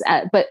things,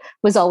 but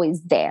was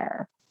always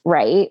there,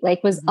 right?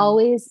 Was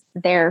always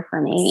there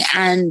for me.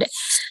 And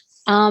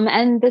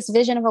this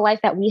vision of a life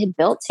that we had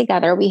built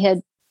together, we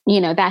had,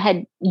 that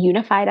had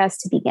unified us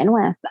to begin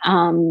with.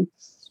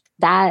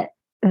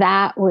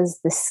 That was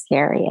the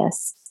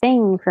scariest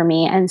thing for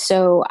me. And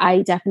so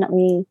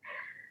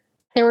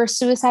there were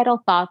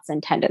suicidal thoughts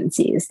and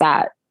tendencies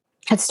that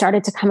had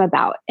started to come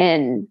about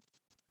in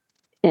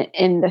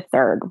in the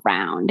third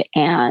round,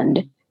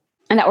 and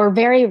that were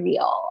very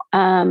real,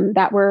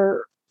 that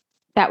were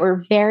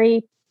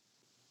very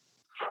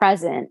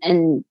present,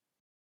 and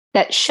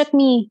that shook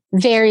me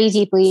very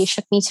deeply,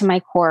 shook me to my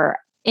core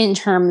in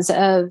terms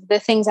of the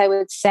things I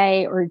would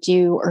say or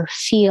do or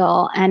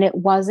feel. And it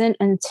wasn't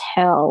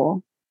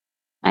until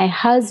my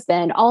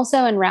husband,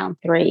 also in round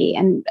 3,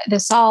 and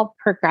this all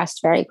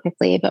progressed very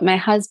quickly, but my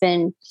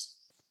husband,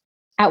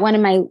 at one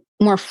of my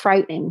more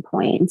frightening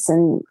points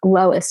and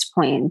lowest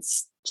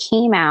points,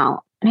 came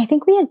out. And I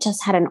think we had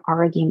just had an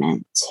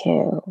argument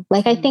too.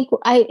 Like, I think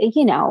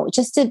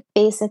just a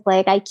basic,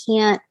 like, I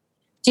can't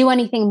do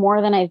anything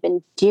more than I've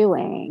been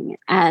doing.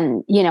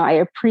 And, I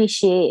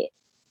appreciate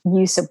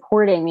you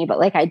supporting me, but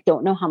like, I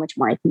don't know how much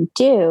more I can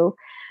do.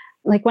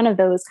 Like one of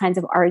those kinds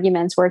of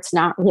arguments where it's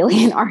not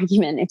really an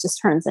argument, it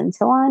just turns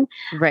into one.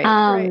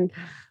 Right.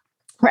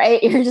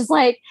 Right. You're just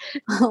like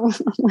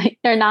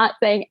they're not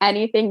saying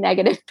anything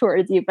negative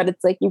towards you, but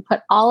it's like you put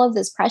all of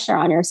this pressure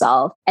on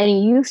yourself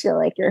and you feel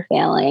like you're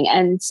failing.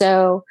 And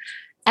so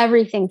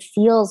everything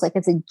feels like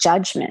it's a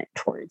judgment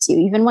towards you,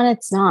 even when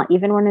it's not,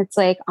 even when it's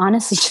like,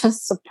 honestly,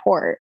 just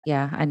support.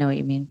 Yeah, I know what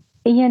you mean.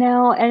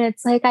 And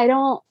it's like,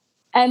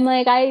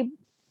 I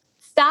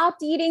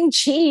stopped eating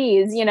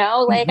cheese,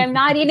 like I'm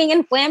not eating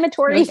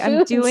inflammatory foods.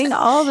 I'm doing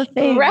all the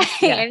things. Right.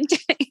 Yeah.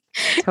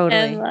 Totally.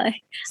 And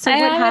so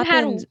what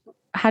happened?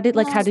 How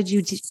did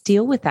you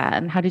deal with that?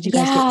 And how did you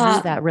guys get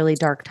through that really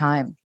dark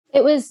time?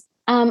 It was,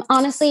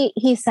 honestly,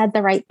 he said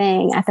the right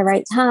thing at the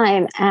right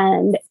time.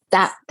 And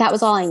that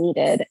was all I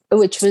needed,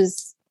 which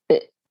was,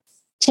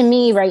 to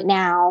me right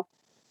now,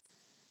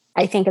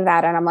 I think of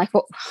that and I'm like,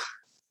 well,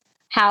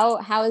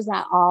 how is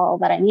that all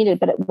that I needed?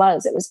 But it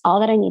was all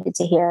that I needed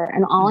to hear.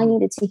 And all I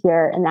needed to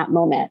hear in that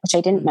moment, which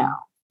I didn't know,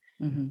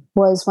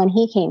 was when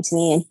he came to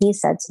me and he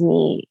said to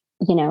me,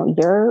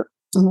 you're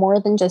more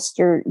than just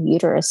your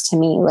uterus to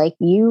me. Like,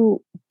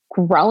 you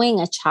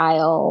growing a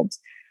child,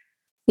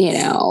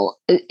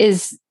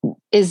 is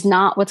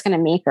not what's going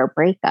to make or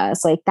break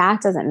us. Like,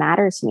 that doesn't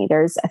matter to me.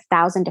 There's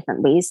 1,000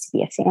 different ways to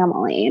be a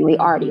family, and we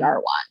already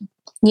are one,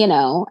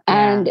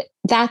 and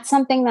that's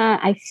something that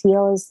I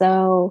feel as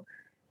though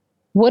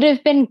would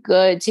have been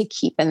good to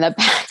keep in the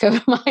back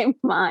of my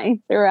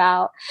mind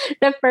throughout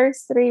the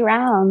first 3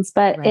 rounds.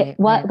 But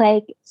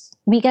like,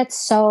 we get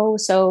so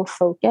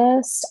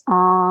focused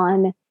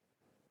on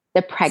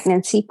the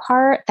pregnancy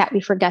part that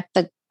we forget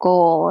the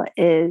goal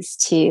is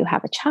to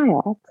have a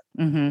child.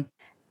 Mm-hmm.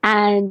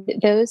 And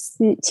those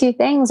 2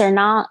 things are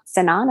not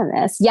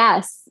synonymous.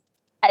 Yes,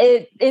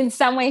 in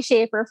some way,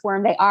 shape, or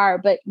form they are,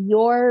 but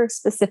you're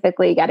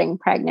specifically getting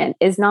pregnant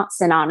is not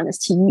synonymous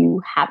to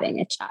you having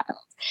a child.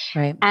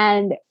 Right.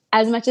 And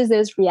as much as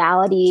those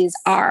realities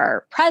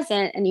are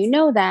present and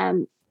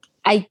them,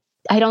 I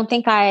don't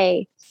think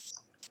I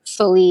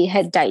fully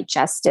had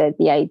digested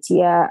the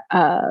idea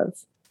of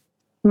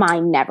my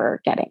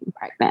never getting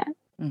pregnant.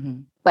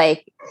 Mm-hmm.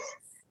 But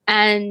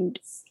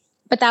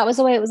that was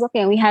the way it was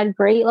looking. We had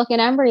great looking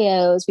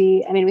embryos.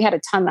 We had a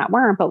ton that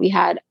weren't, but we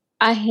had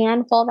a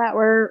handful that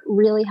were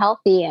really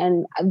healthy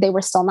and they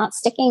were still not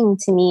sticking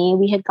to me.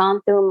 We had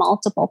gone through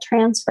multiple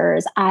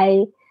transfers.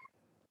 I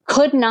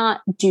could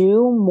not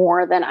do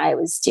more than I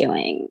was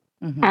doing.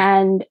 Mm-hmm.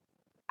 And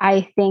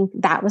I think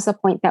that was the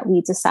point that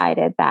we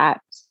decided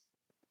that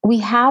we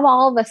have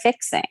all the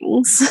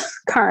fixings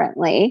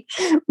currently,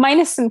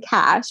 minus some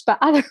cash, but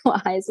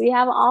otherwise we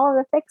have all of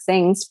the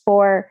fixings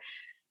for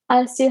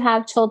us to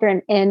have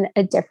children in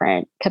a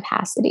different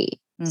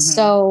capacity. Mm-hmm.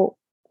 So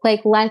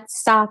let's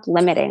stop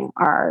limiting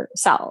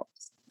ourselves.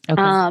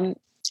 Okay.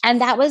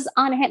 And that was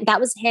on him. That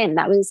was him.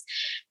 That was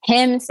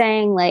him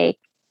saying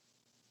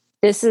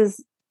this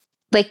is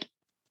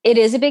it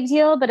is a big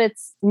deal, but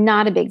it's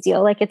not a big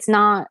deal. It's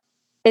not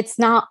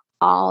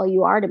all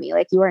you are to me.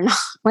 You are not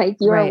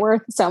you are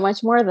worth so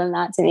much more than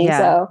that to me. Yeah.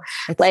 So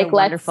it's so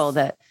wonderful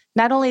that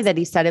not only that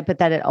he said it, but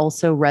that it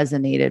also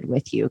resonated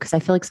with you. Cause I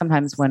feel like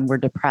sometimes when we're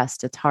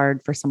depressed, it's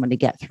hard for someone to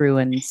get through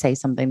and say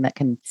something that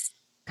can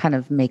kind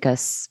of make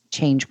us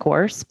change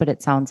course. But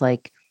it sounds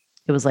like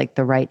it was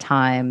the right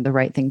time, the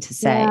right thing to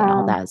say and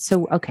all that.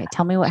 So, okay.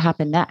 Tell me what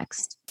happened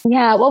next.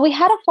 Yeah. Well, we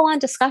had a full-on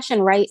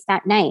discussion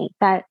that night.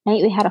 That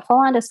night we had a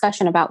full-on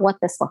discussion about what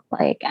this looked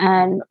like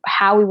and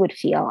how we would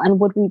feel and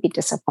would we be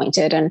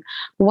disappointed and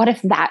what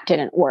if that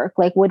didn't work?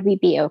 Would we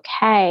be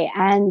okay?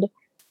 And,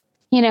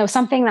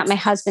 something that my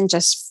husband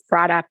just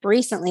brought up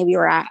recently, we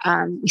were at,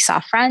 we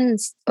saw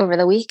friends over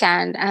the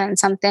weekend and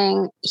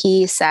something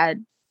he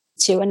said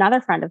to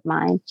another friend of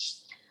mine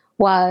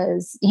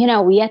was,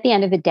 we at the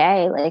end of the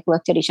day,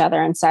 looked at each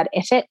other and said,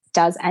 if it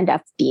does end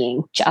up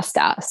being just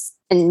us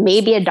and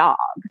maybe a dog,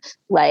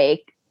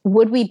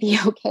 would we be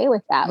okay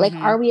with that?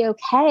 Mm-hmm. Are we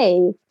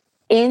okay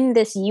in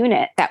this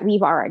unit that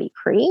we've already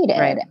created?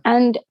 Right.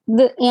 And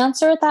the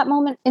answer in that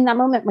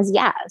moment was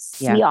yes,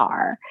 we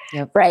are.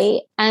 Yep.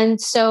 Right.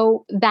 And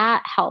so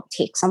that helped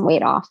take some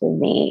weight off of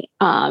me,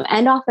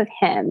 and off of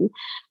him.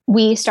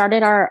 We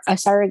started a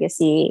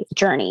surrogacy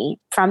journey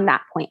from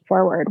that point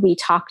forward. We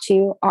talked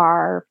to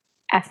our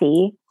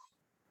FE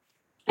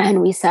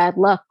And we said,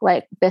 look,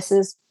 like, this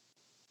is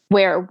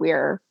where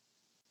we're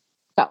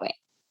going.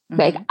 Mm-hmm.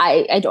 Like,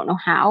 I don't know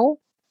how,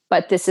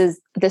 but this is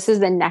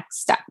the next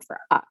step for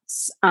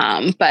us.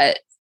 But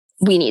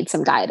we need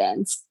some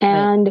guidance.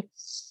 And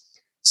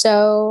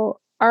so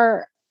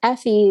our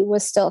Effie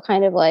was still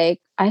kind of like,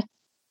 I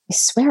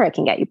swear I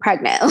can get you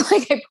pregnant.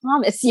 Like, I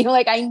promise you,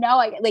 like, I know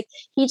like,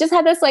 he just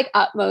had this like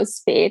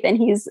utmost faith, and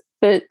he's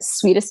the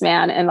sweetest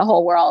man in the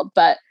whole world.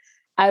 But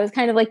I was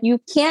kind of like, you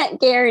can't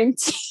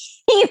guarantee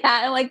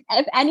that. And like,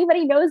 if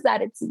anybody knows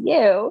that, it's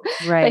you.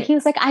 Right. But he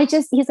was like, I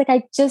just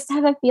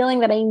have a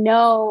feeling that I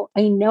know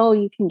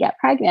you can get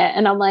pregnant.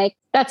 And I'm like,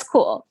 that's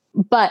cool.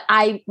 But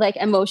I like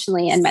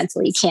emotionally and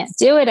mentally can't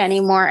do it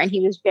anymore. And he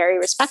was very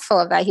respectful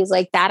of that. He's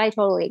like, that I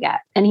totally get.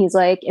 And he's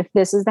like, if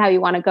this is how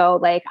you want to go,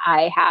 like,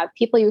 I have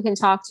people you can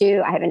talk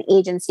to. I have an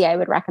agency I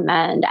would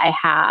recommend.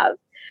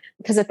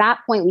 Because at that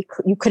point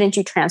you couldn't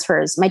do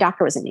transfers. My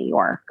doctor was in New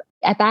York.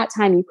 At that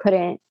time, you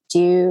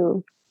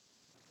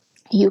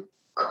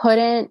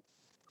couldn't,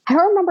 I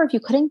don't remember if you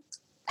couldn't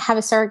have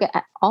a surrogate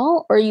at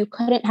all, or you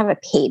couldn't have a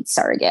paid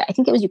surrogate. I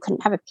think it was, you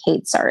couldn't have a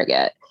paid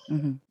surrogate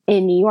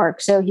in New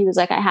York. So he was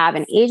like, I have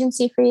an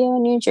agency for you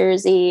in New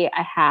Jersey.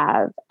 I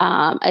have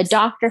a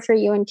doctor for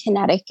you in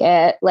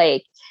Connecticut.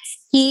 Like,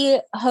 he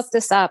hooked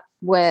us up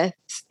with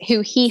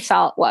who he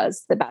felt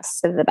was the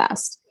best of the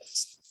best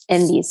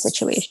in these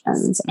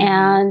situations.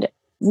 And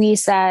we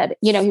said,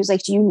 he was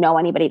like, do you know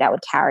anybody that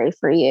would carry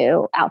for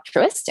you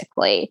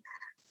altruistically?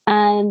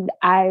 And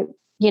I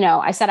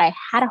said I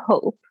had a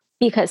hope,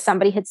 because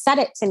somebody had said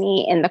it to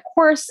me in the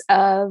course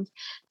of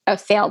a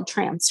failed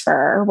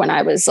transfer when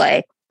I was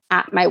like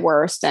at my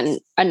worst,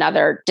 and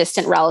another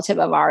distant relative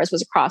of ours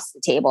was across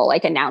the table,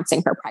 like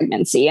announcing her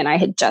pregnancy, and I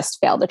had just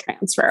failed a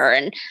transfer,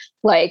 and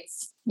like,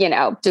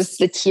 just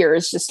the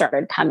tears just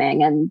started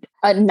coming, and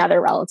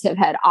another relative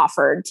had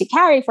offered to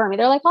carry for me.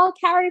 They're like, I'll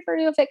carry for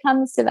you if it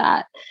comes to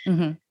that.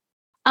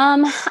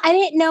 I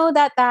didn't know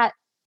that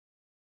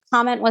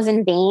comment was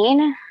in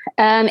vain.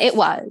 It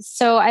was.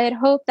 So I had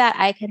hoped that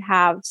I could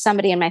have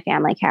somebody in my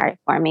family carry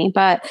for me.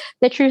 But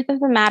the truth of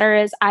the matter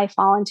is, I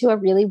fall into a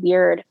really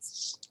weird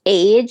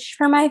age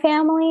for my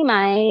family.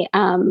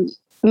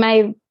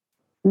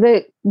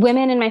 The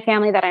women in my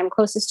family that I'm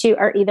closest to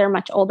are either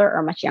much older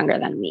or much younger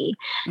than me.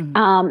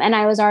 And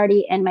I was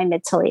already in my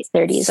mid to late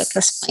 30s at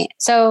this point.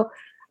 So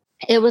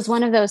it was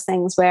one of those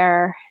things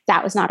where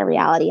that was not a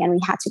reality, and we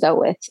had to go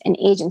with an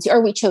agency,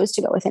 or we chose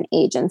to go with an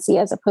agency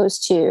as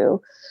opposed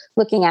to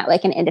looking at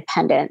like an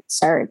independent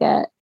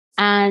surrogate.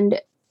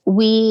 And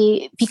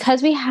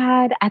because we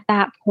had at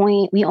that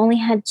point, we only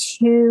had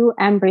 2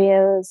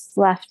 embryos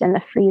left in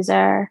the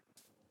freezer,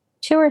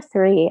 2 or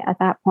 3 at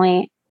that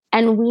point.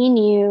 And we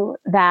knew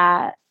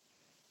that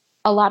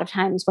a lot of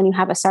times when you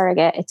have a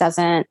surrogate, it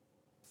doesn't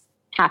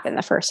happen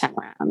the first time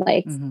around.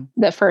 Like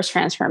the first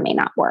transfer may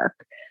not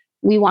work.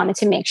 We wanted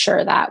to make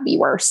sure that we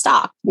were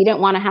stocked. We didn't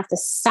want to have to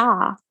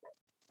stop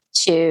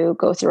to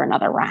go through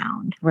another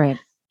round. Right.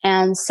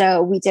 And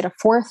so we did a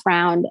 4th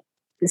round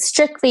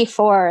strictly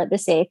for the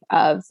sake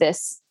of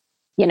this,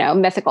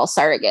 mythical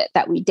surrogate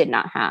that we did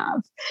not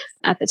have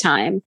at the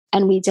time.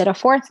 And we did a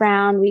 4th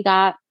round. We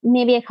got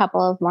maybe a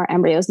couple of more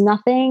embryos,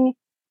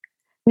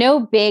 no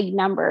big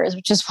numbers,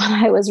 which is what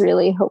I was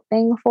really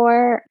hoping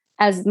for.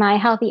 As my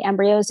healthy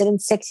embryos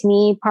didn't stick to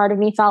me, part of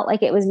me felt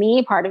like it was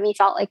me. Part of me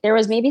felt like there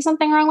was maybe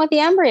something wrong with the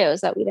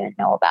embryos that we didn't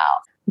know about.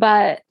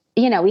 But,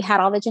 we had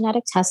all the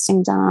genetic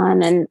testing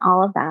done and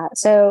all of that.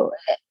 So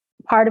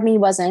part of me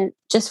wasn't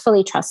just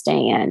fully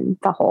trusting in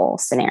the whole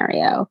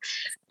scenario.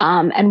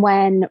 And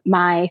when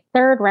my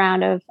 4th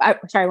round of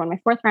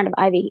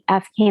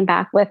IVF came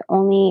back with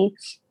only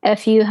a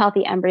few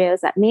healthy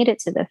embryos that made it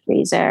to the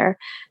freezer,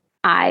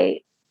 I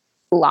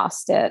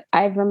lost it.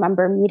 I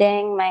remember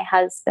meeting my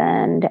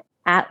husband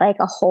at like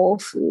a Whole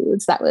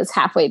Foods that was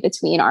halfway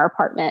between our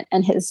apartment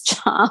and his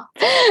job,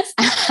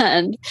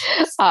 and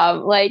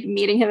like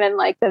meeting him in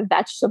like the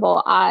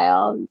vegetable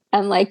aisle,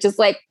 and like just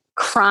like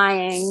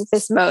crying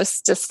this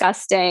most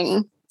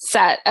disgusting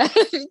set of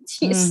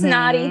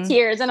snotty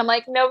tears. And I'm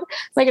like, no,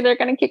 like they're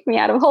going to kick me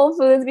out of Whole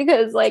Foods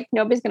because like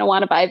nobody's going to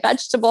want to buy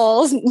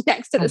vegetables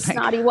next to the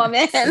snotty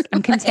woman.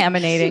 I'm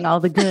contaminating all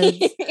the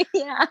goods.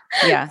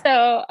 Yeah.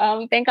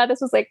 So thank God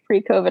this was like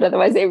pre-COVID.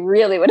 Otherwise they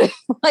really would have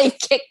like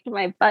kicked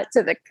my butt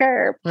to the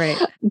curb.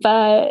 Right.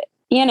 But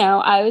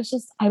I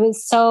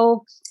was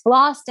so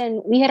lost,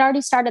 and we had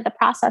already started the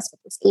process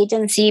with this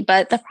agency,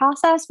 but the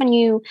process when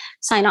you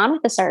sign on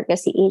with the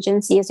surrogacy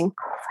agency is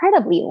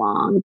incredibly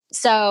long.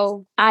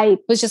 So I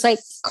was just like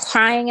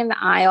crying in the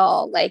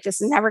aisle, like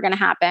this is never going to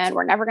happen.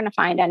 We're never going to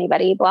find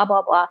anybody, blah,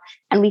 blah, blah.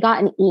 And we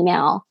got an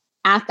email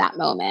at that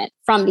moment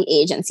from the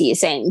agency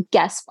saying,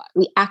 guess what?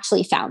 We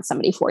actually found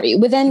somebody for you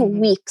within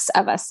weeks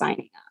of us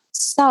signing up.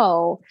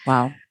 So,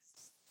 wow.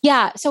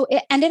 Yeah. So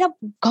it ended up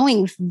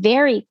going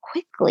very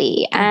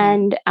quickly.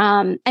 And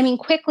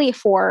quickly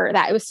for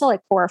that, it was still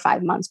like 4 or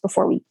 5 months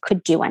before we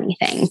could do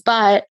anything.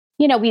 But,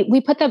 we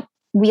put the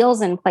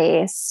wheels in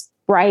place,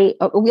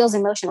 wheels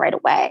in motion right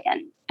away.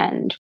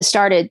 And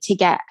started to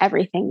get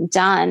everything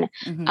done.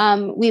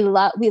 We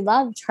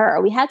loved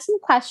her. We had some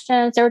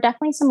questions. There were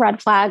definitely some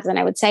red flags. And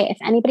I would say if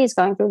anybody's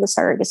going through the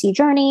surrogacy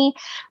journey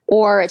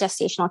or a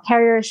gestational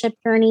carriership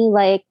journey,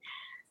 like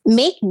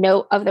make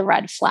note of the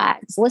red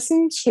flags,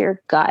 listen to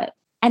your gut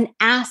and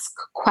ask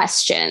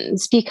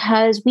questions,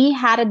 because we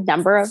had a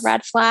number of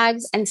red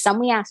flags and some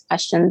we asked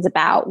questions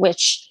about,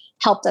 which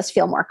helped us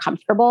feel more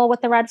comfortable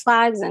with the red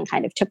flags and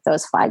kind of took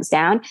those flags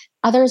down.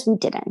 Others we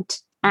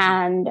didn't.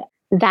 And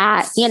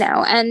that,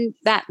 and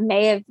that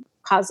may have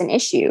caused an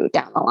issue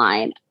down the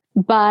line.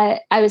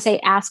 But I would say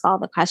ask all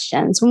the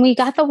questions. When we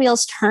got the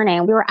wheels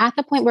turning, we were at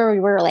the point where we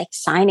were like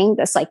signing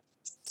this like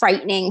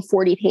frightening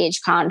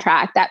 40-page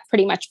contract that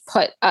pretty much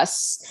put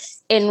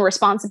us in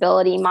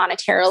responsibility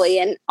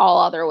monetarily and all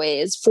other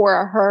ways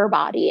for her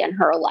body and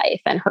her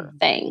life and her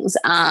things.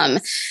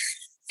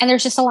 And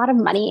there's just a lot of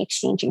money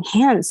exchanging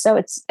hands. So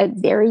it's a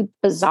very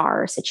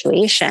bizarre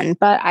situation.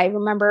 But I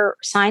remember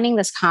signing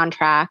this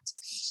contract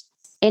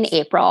in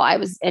April. I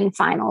was in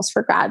finals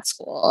for grad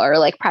school, or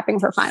like prepping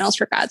for finals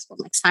for grad school,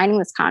 like signing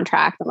this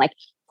contract and like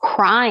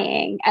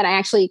crying. And I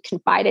actually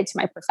confided to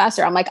my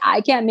professor. I'm like,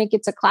 I can't make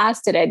it to class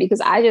today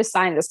because I just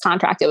signed this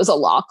contract. It was a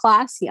law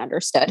class. He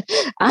understood.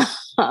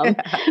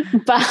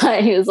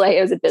 But he was like,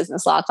 it was a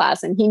business law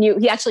class. And he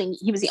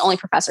was the only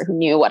professor who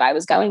knew what I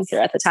was going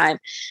through at the time.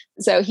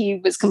 So he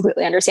was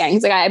completely understanding.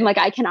 He's like,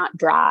 I cannot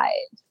drive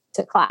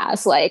to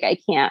class. Like I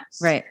can't.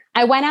 Right.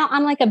 I went out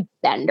on like a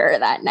bender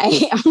that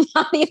night. I'm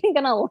not even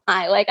going to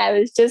lie. Like I'm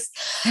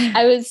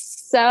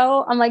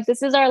like,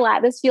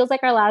 this feels like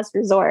our last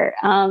resort.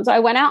 So I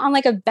went out on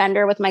like a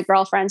bender with my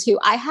girlfriends who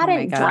I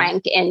hadn't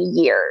drank in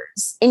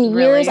years.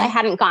 Years, I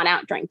hadn't gone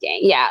out drinking.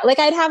 Yeah. Like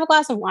I'd have a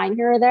glass of wine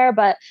here or there,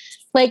 but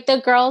like the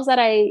girls that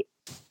I,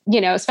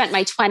 spent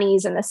my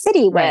 20s in the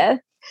city with,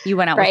 you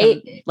went out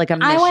right? with like a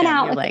mission. I went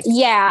out You're like,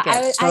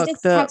 I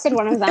just texted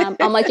one of them.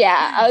 I'm like,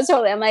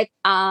 I'm like,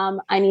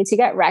 I need to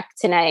get wrecked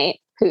tonight.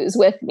 Who's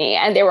with me?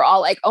 And they were all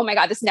like, oh my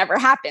God, this never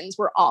happens.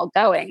 We're all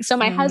going. So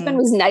my husband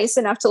was nice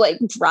enough to like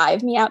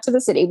drive me out to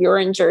the city. We were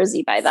in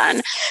Jersey by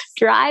then.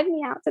 Drive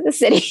me out to the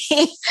city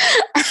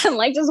and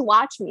like just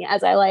watch me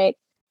as I like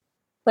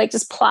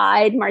just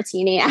plied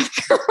martini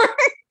after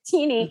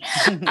martini.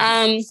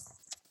 And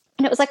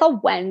it was like a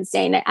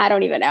Wednesday night. I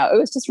don't even know. It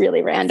was just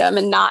really random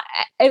and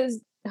it was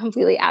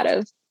completely out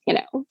of,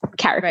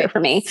 character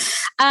for me.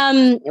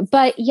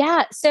 But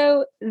yeah,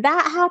 so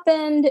that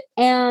happened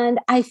and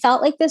I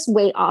felt like this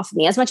weight off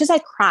me. As much as I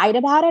cried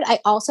about it, I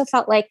also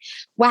felt like,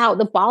 wow,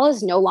 the ball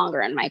is no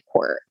longer in my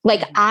court.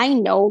 Like I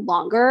no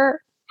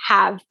longer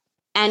have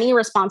any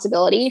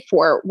responsibility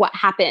for what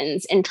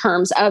happens in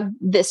terms of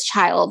this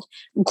child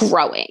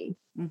growing.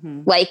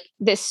 Like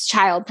this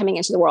child coming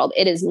into the world,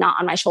 it is not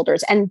on my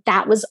shoulders. And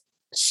that was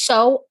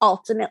so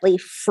ultimately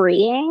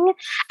freeing.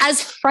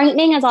 As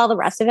frightening as all the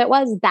rest of it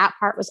was, that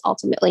part was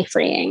ultimately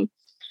freeing.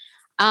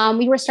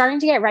 We were starting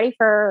to get ready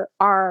for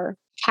our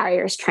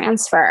carrier's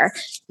transfer.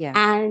 Yeah.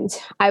 And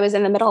I was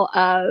in the middle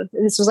of,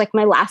 this was like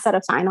my last set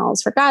of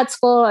finals for grad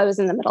school. I was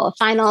in the middle of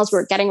finals. We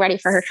were getting ready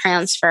for her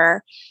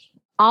transfer,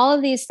 all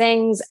of these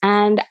things.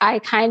 And I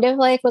kind of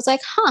like was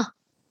like,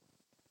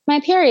 my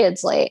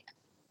period's late.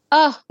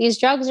 Oh, these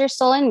drugs are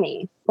still in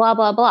me, blah,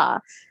 blah, blah.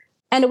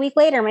 And a week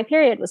later, my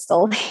period was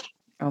still late.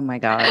 Oh my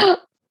God.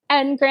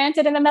 And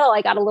granted, in the middle,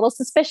 I got a little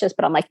suspicious,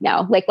 but I'm like,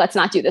 no, like, let's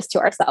not do this to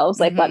ourselves.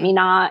 Like, let me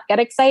not get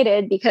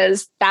excited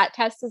because that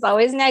test is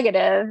always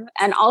negative.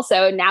 And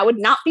also now would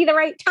not be the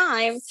right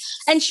time.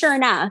 And sure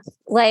enough,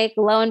 like,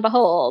 lo and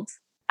behold,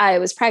 I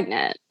was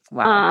pregnant.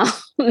 Wow.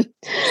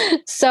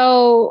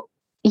 So,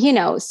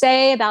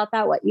 say about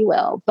that what you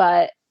will,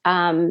 but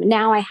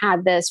now I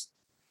had this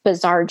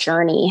bizarre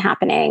journey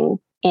happening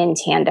in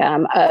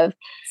tandem of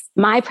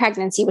my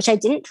pregnancy, which I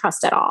didn't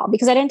trust at all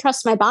because I didn't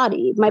trust my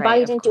body. My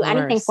body didn't do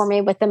anything for me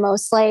with the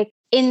most like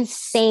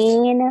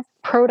insane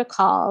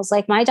protocols.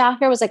 Like my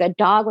doctor was like a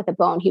dog with a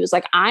bone. He was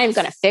like, I'm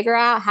going to figure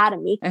out how to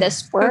make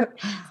this work.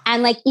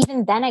 And like,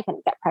 even then I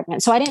couldn't get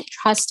pregnant. So I didn't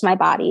trust my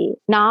body,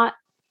 not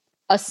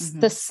the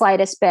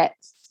slightest bit.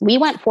 We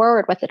went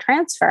forward with the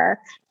transfer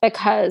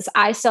because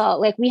I saw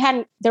like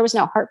there was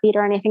no heartbeat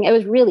or anything. It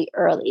was really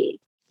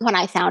early when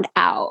I found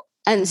out.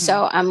 And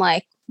so I'm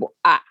like,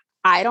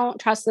 I don't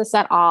trust this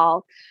at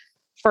all.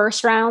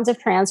 First rounds of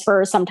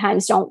transfers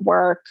sometimes don't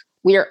work.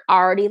 We're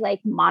already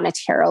like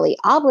monetarily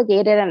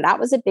obligated. And that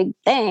was a big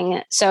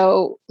thing.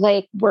 So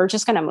like, we're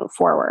just going to move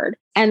forward.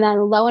 And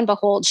then lo and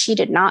behold, she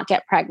did not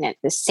get pregnant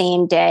the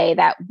same day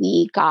that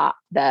we got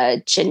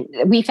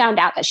we found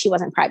out that she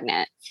wasn't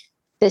pregnant.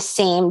 The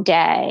same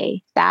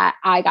day that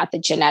I got the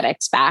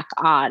genetics back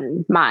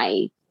on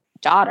my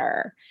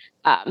daughter.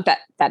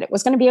 That it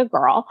was going to be a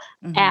girl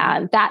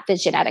and that the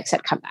genetics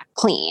had come back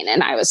clean.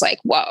 And I was like,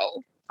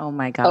 whoa. Oh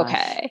my God.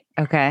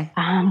 Okay.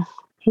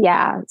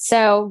 Yeah.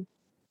 So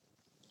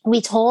we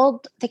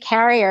told the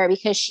carrier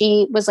because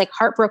she was like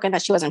heartbroken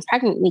that she wasn't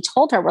pregnant. We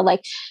told her, we're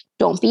like,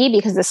 don't be,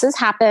 because this has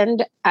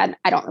happened and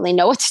I don't really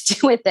know what to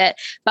do with it.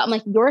 But I'm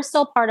like, you're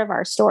still part of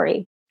our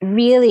story.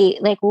 really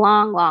like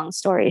long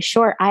story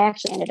short, I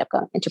actually ended up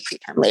going into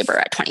preterm labor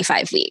at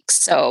 25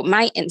 weeks. So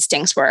my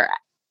instincts were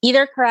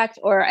either correct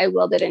or I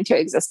willed it into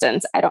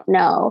existence. I don't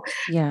know.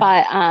 Yeah.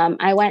 But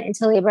I went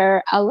into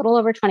labor a little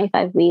over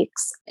 25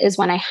 weeks is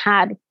when I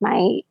had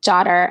my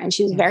daughter, and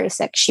she was very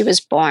sick. She was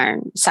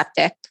born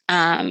septic.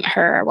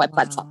 Her white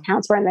blood cell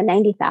counts were in the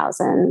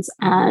 90,000s.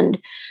 And,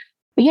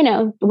 you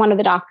know, one of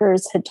the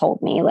doctors had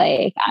told me,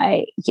 like,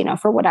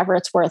 for whatever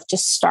it's worth,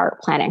 just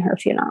start planning her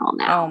funeral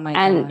now. Oh my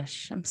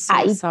gosh. I'm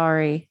so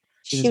sorry.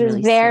 She was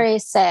really very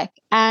sick.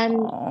 And,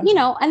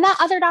 and that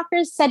other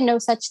doctors said no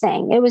such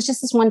thing. It was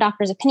just this one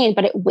doctor's opinion,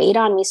 but it weighed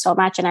on me so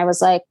much. And I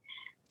was like,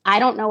 I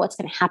don't know what's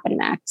going to happen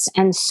next.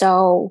 And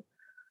so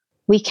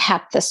we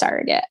kept the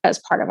surrogate as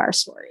part of our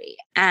story.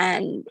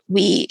 And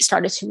we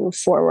started to move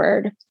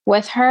forward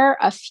with her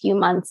a few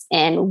months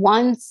in.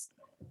 Once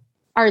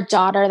our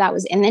daughter that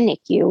was in the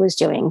NICU was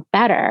doing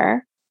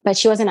better, but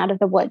she wasn't out of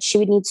the woods. She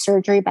would need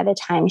surgery by the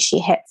time she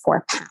hit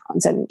 4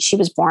 pounds, and she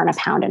was born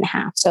 1.5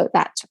 pounds. So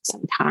that took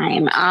some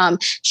time.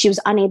 She was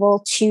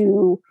unable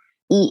to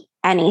eat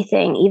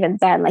anything even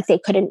then. Like, they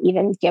couldn't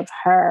even give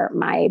her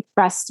my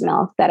breast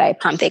milk that I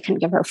pumped. They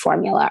couldn't give her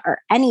formula or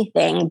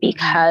anything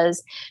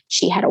because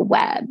she had a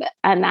web,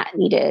 and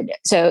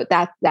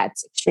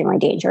that's extremely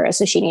dangerous.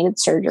 So she needed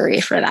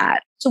surgery for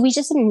that. So we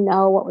just didn't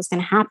know what was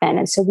going to happen.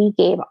 And so we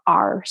gave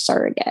our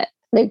surrogate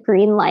the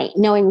green light,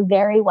 knowing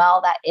very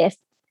well that if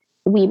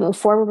we move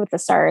forward with the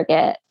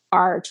surrogate,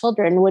 our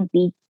children would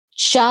be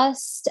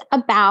just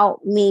about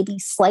maybe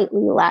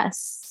slightly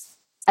less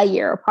a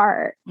year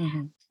apart.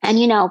 Mm-hmm.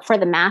 And, for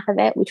the math of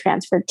it, we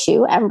transferred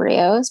 2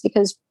 embryos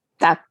because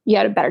that you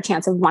had a better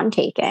chance of one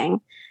taking.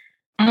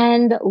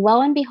 And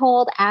lo and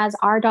behold, as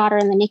our daughter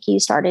in the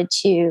NICU started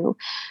to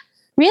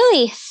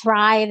really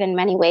thrive in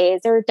many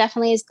ways, there were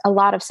definitely a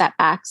lot of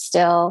setbacks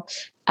still.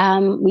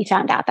 We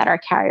found out that our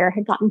carrier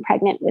had gotten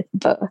pregnant with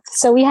both.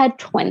 So we had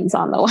twins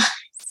on the way.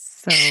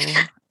 So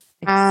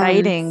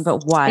exciting,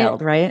 but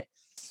wild, right?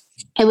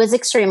 It was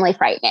extremely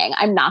frightening.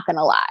 I'm not going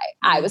to lie.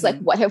 I was like,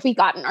 what have we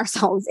gotten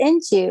ourselves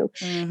into?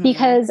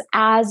 Because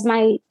as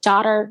my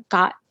daughter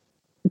got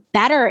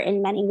better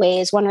in many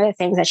ways, one of the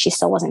things that she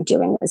still wasn't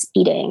doing was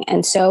eating.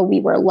 And so we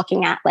were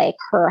looking at like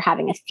her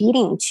having a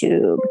feeding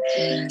tube,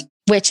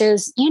 which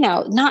is,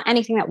 not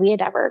anything that we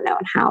had ever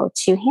known how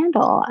to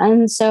handle.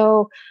 And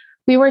so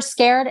we were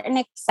scared and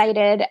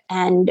excited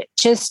and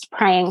just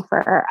praying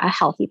for a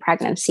healthy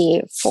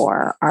pregnancy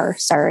for our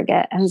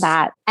surrogate. And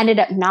that ended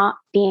up not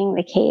being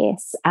the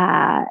case.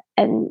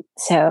 And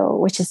so,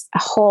 which is a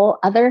whole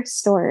other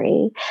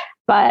story.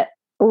 But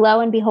lo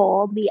and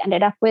behold, we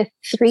ended up with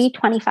 3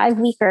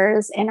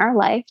 25-weekers in our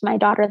life, my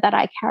daughter that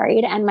I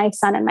carried and my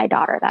son and my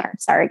daughter that our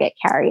surrogate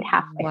carried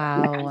halfway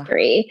around the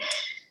country.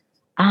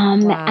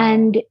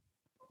 And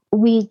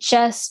we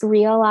just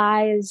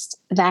realized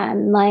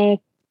then,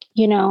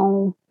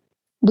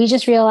 we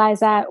just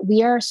realized that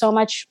we are so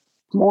much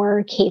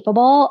more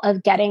capable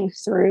of getting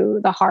through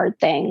the hard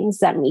things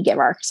than we give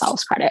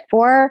ourselves credit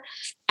for.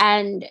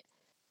 And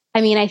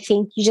I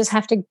think you just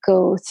have to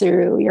go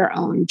through your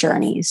own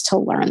journeys to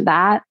learn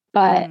that.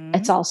 But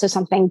it's also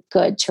something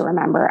good to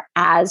remember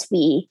as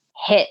we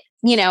hit,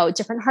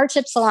 different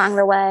hardships along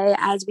the way,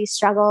 as we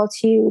struggle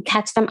to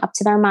catch them up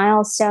to their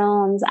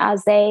milestones,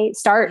 as they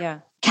start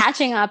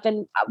catching up,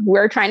 and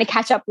we're trying to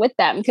catch up with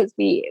them because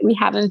we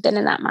haven't been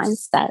in that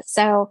mindset.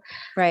 So,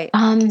 right.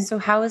 So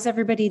how is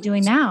everybody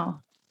doing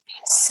now?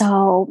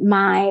 So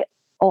my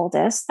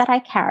oldest that I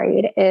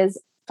carried is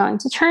going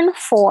to turn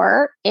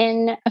 4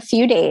 in a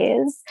few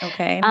days.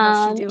 Okay.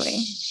 How's she doing?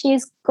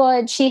 She's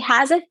good. She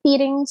has a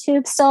feeding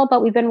tube still,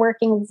 but we've been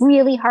working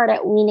really hard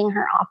at weaning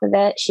her off of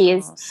it.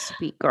 She's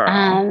sweet girl.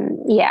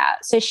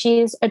 So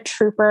she's a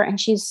trooper and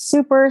she's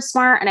super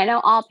smart. And I know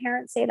all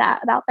parents say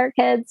that about their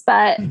kids,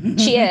 but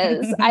she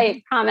is.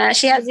 I promise.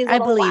 She has these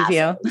little believe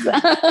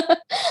glasses.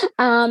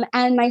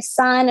 And my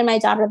son and my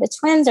daughter, the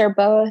twins,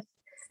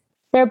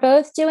 they're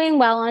both doing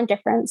well on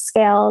different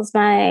scales.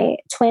 My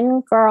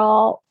twin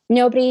girl,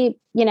 nobody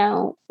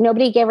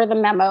gave her the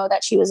memo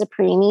that she was a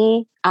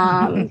preemie.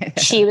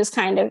 She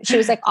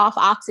was like off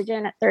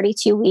oxygen at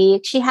 32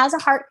 weeks. She has a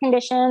heart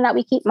condition that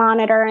we keep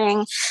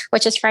monitoring,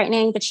 which is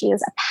frightening, but she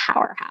is a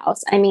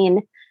powerhouse.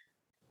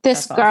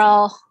 This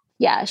girl,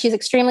 she's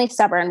extremely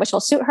stubborn, which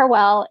will suit her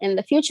well in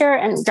the future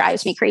and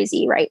drives me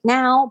crazy right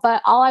now.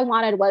 But all I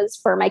wanted was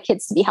for my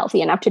kids to be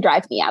healthy enough to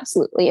drive me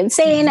absolutely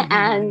insane.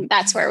 And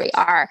that's where we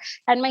are.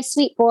 And my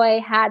sweet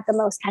boy had the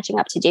most catching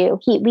up to do.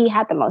 We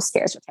had the most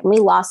scares with him. We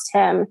lost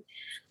him,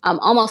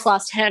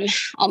 almost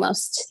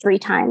 3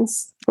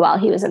 times while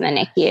he was in the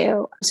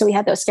NICU. So we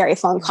had those scary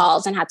phone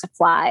calls and had to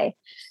fly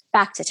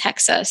back to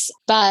Texas.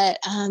 But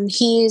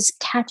he's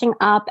catching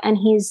up and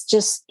he's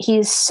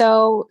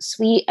so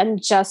sweet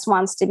and just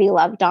wants to be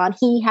loved on.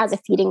 He has a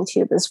feeding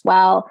tube as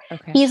well.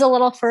 Okay. He's a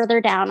little further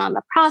down on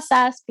the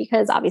process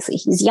because obviously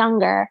he's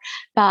younger,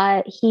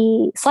 but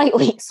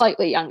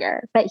slightly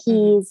younger, but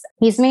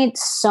he's made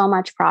so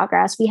much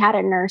progress. We had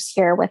a nurse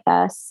here with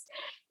us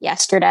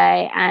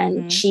yesterday,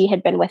 and she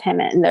had been with him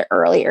in the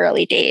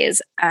early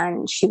days.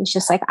 And she was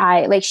just like,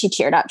 she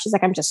teared up. She's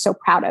like, I'm just so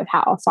proud of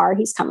how far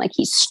he's come. Like,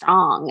 he's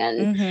strong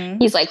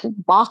and he's like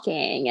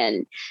walking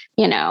and,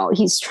 you know,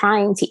 he's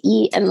trying to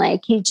eat. And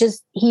like, he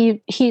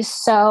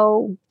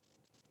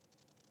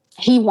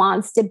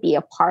wants to be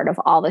a part of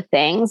all the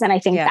things. And I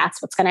think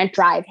that's what's going to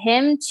drive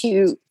him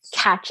to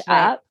catch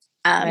up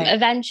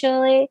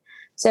eventually.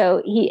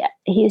 So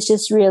he's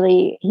just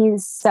really,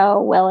 he's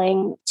so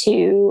willing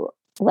to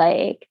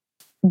like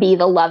be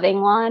the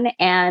loving one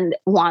and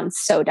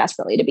wants so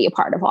desperately to be a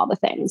part of all the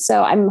things.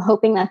 So I'm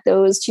hoping that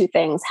those two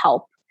things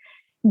help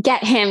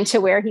get him to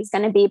where he's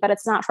going to be, but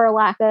it's not for a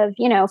lack of,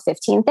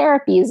 15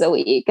 therapies a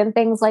week and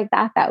things like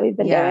that we've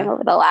been doing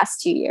over the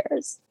last 2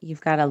 years.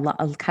 You've got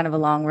a kind of a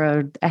long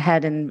road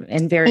ahead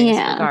in various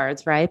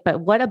regards, right?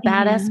 But what a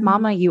badass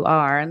mama you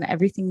are and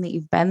everything that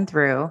you've been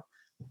through.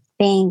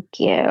 Thank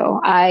you.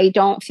 I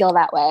don't feel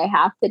that way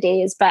half the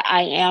days, but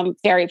I am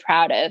very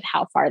proud of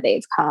how far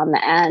they've come.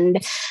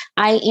 And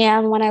I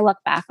am, when I look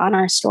back on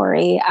our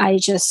story, I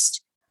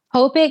just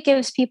hope it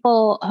gives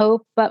people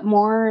hope, but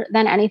more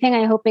than anything,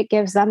 I hope it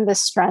gives them the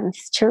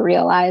strength to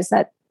realize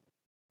that,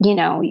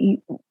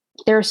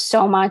 there's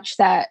so much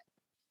that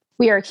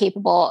we are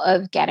capable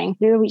of getting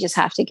through. We just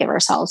have to give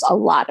ourselves a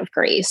lot of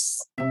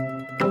grace.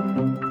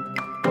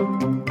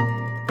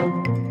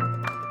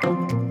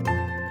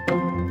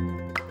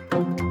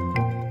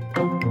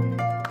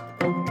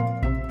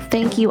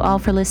 Thank you all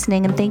for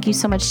listening, and thank you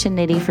so much to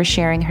Nidhi for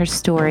sharing her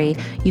story.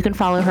 You can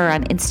follow her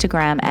on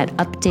Instagram at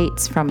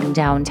Updates from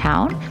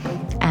Downtown,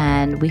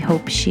 and we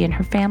hope she and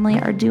her family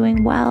are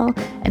doing well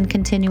and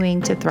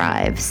continuing to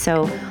thrive.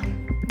 So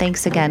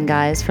thanks again,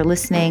 guys, for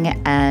listening,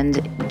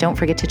 and don't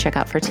forget to check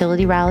out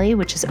Fertility Rally,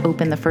 which is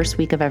open the first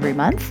week of every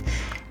month.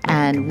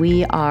 And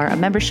we are a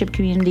membership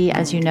community.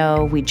 As you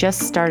know, we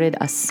just started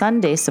a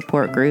Sunday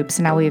support group.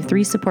 So now we have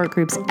 3 support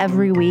groups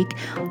every week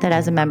that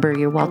as a member,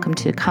 you're welcome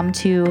to come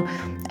to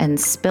and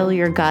spill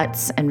your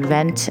guts and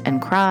vent and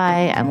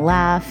cry and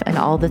laugh and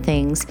all the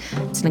things.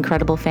 It's an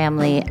incredible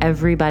family.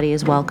 Everybody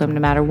is welcome, no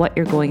matter what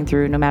you're going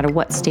through, no matter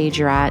what stage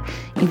you're at,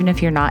 even if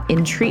you're not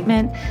in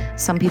treatment.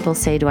 Some people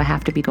say, do I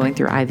have to be going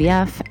through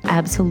IVF?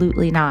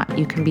 Absolutely not.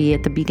 You can be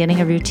at the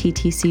beginning of your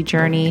TTC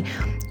journey.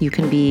 You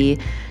can be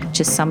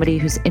just somebody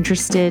who's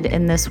interested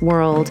in this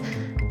world.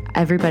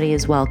 Everybody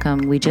is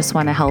welcome. We just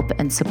want to help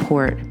and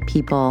support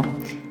people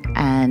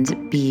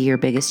and be your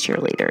biggest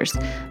cheerleaders.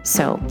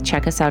 So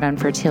check us out on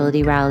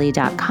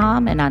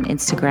fertilityrally.com and on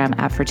Instagram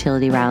at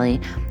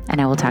fertilityrally. And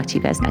I will talk to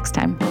you guys next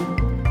time.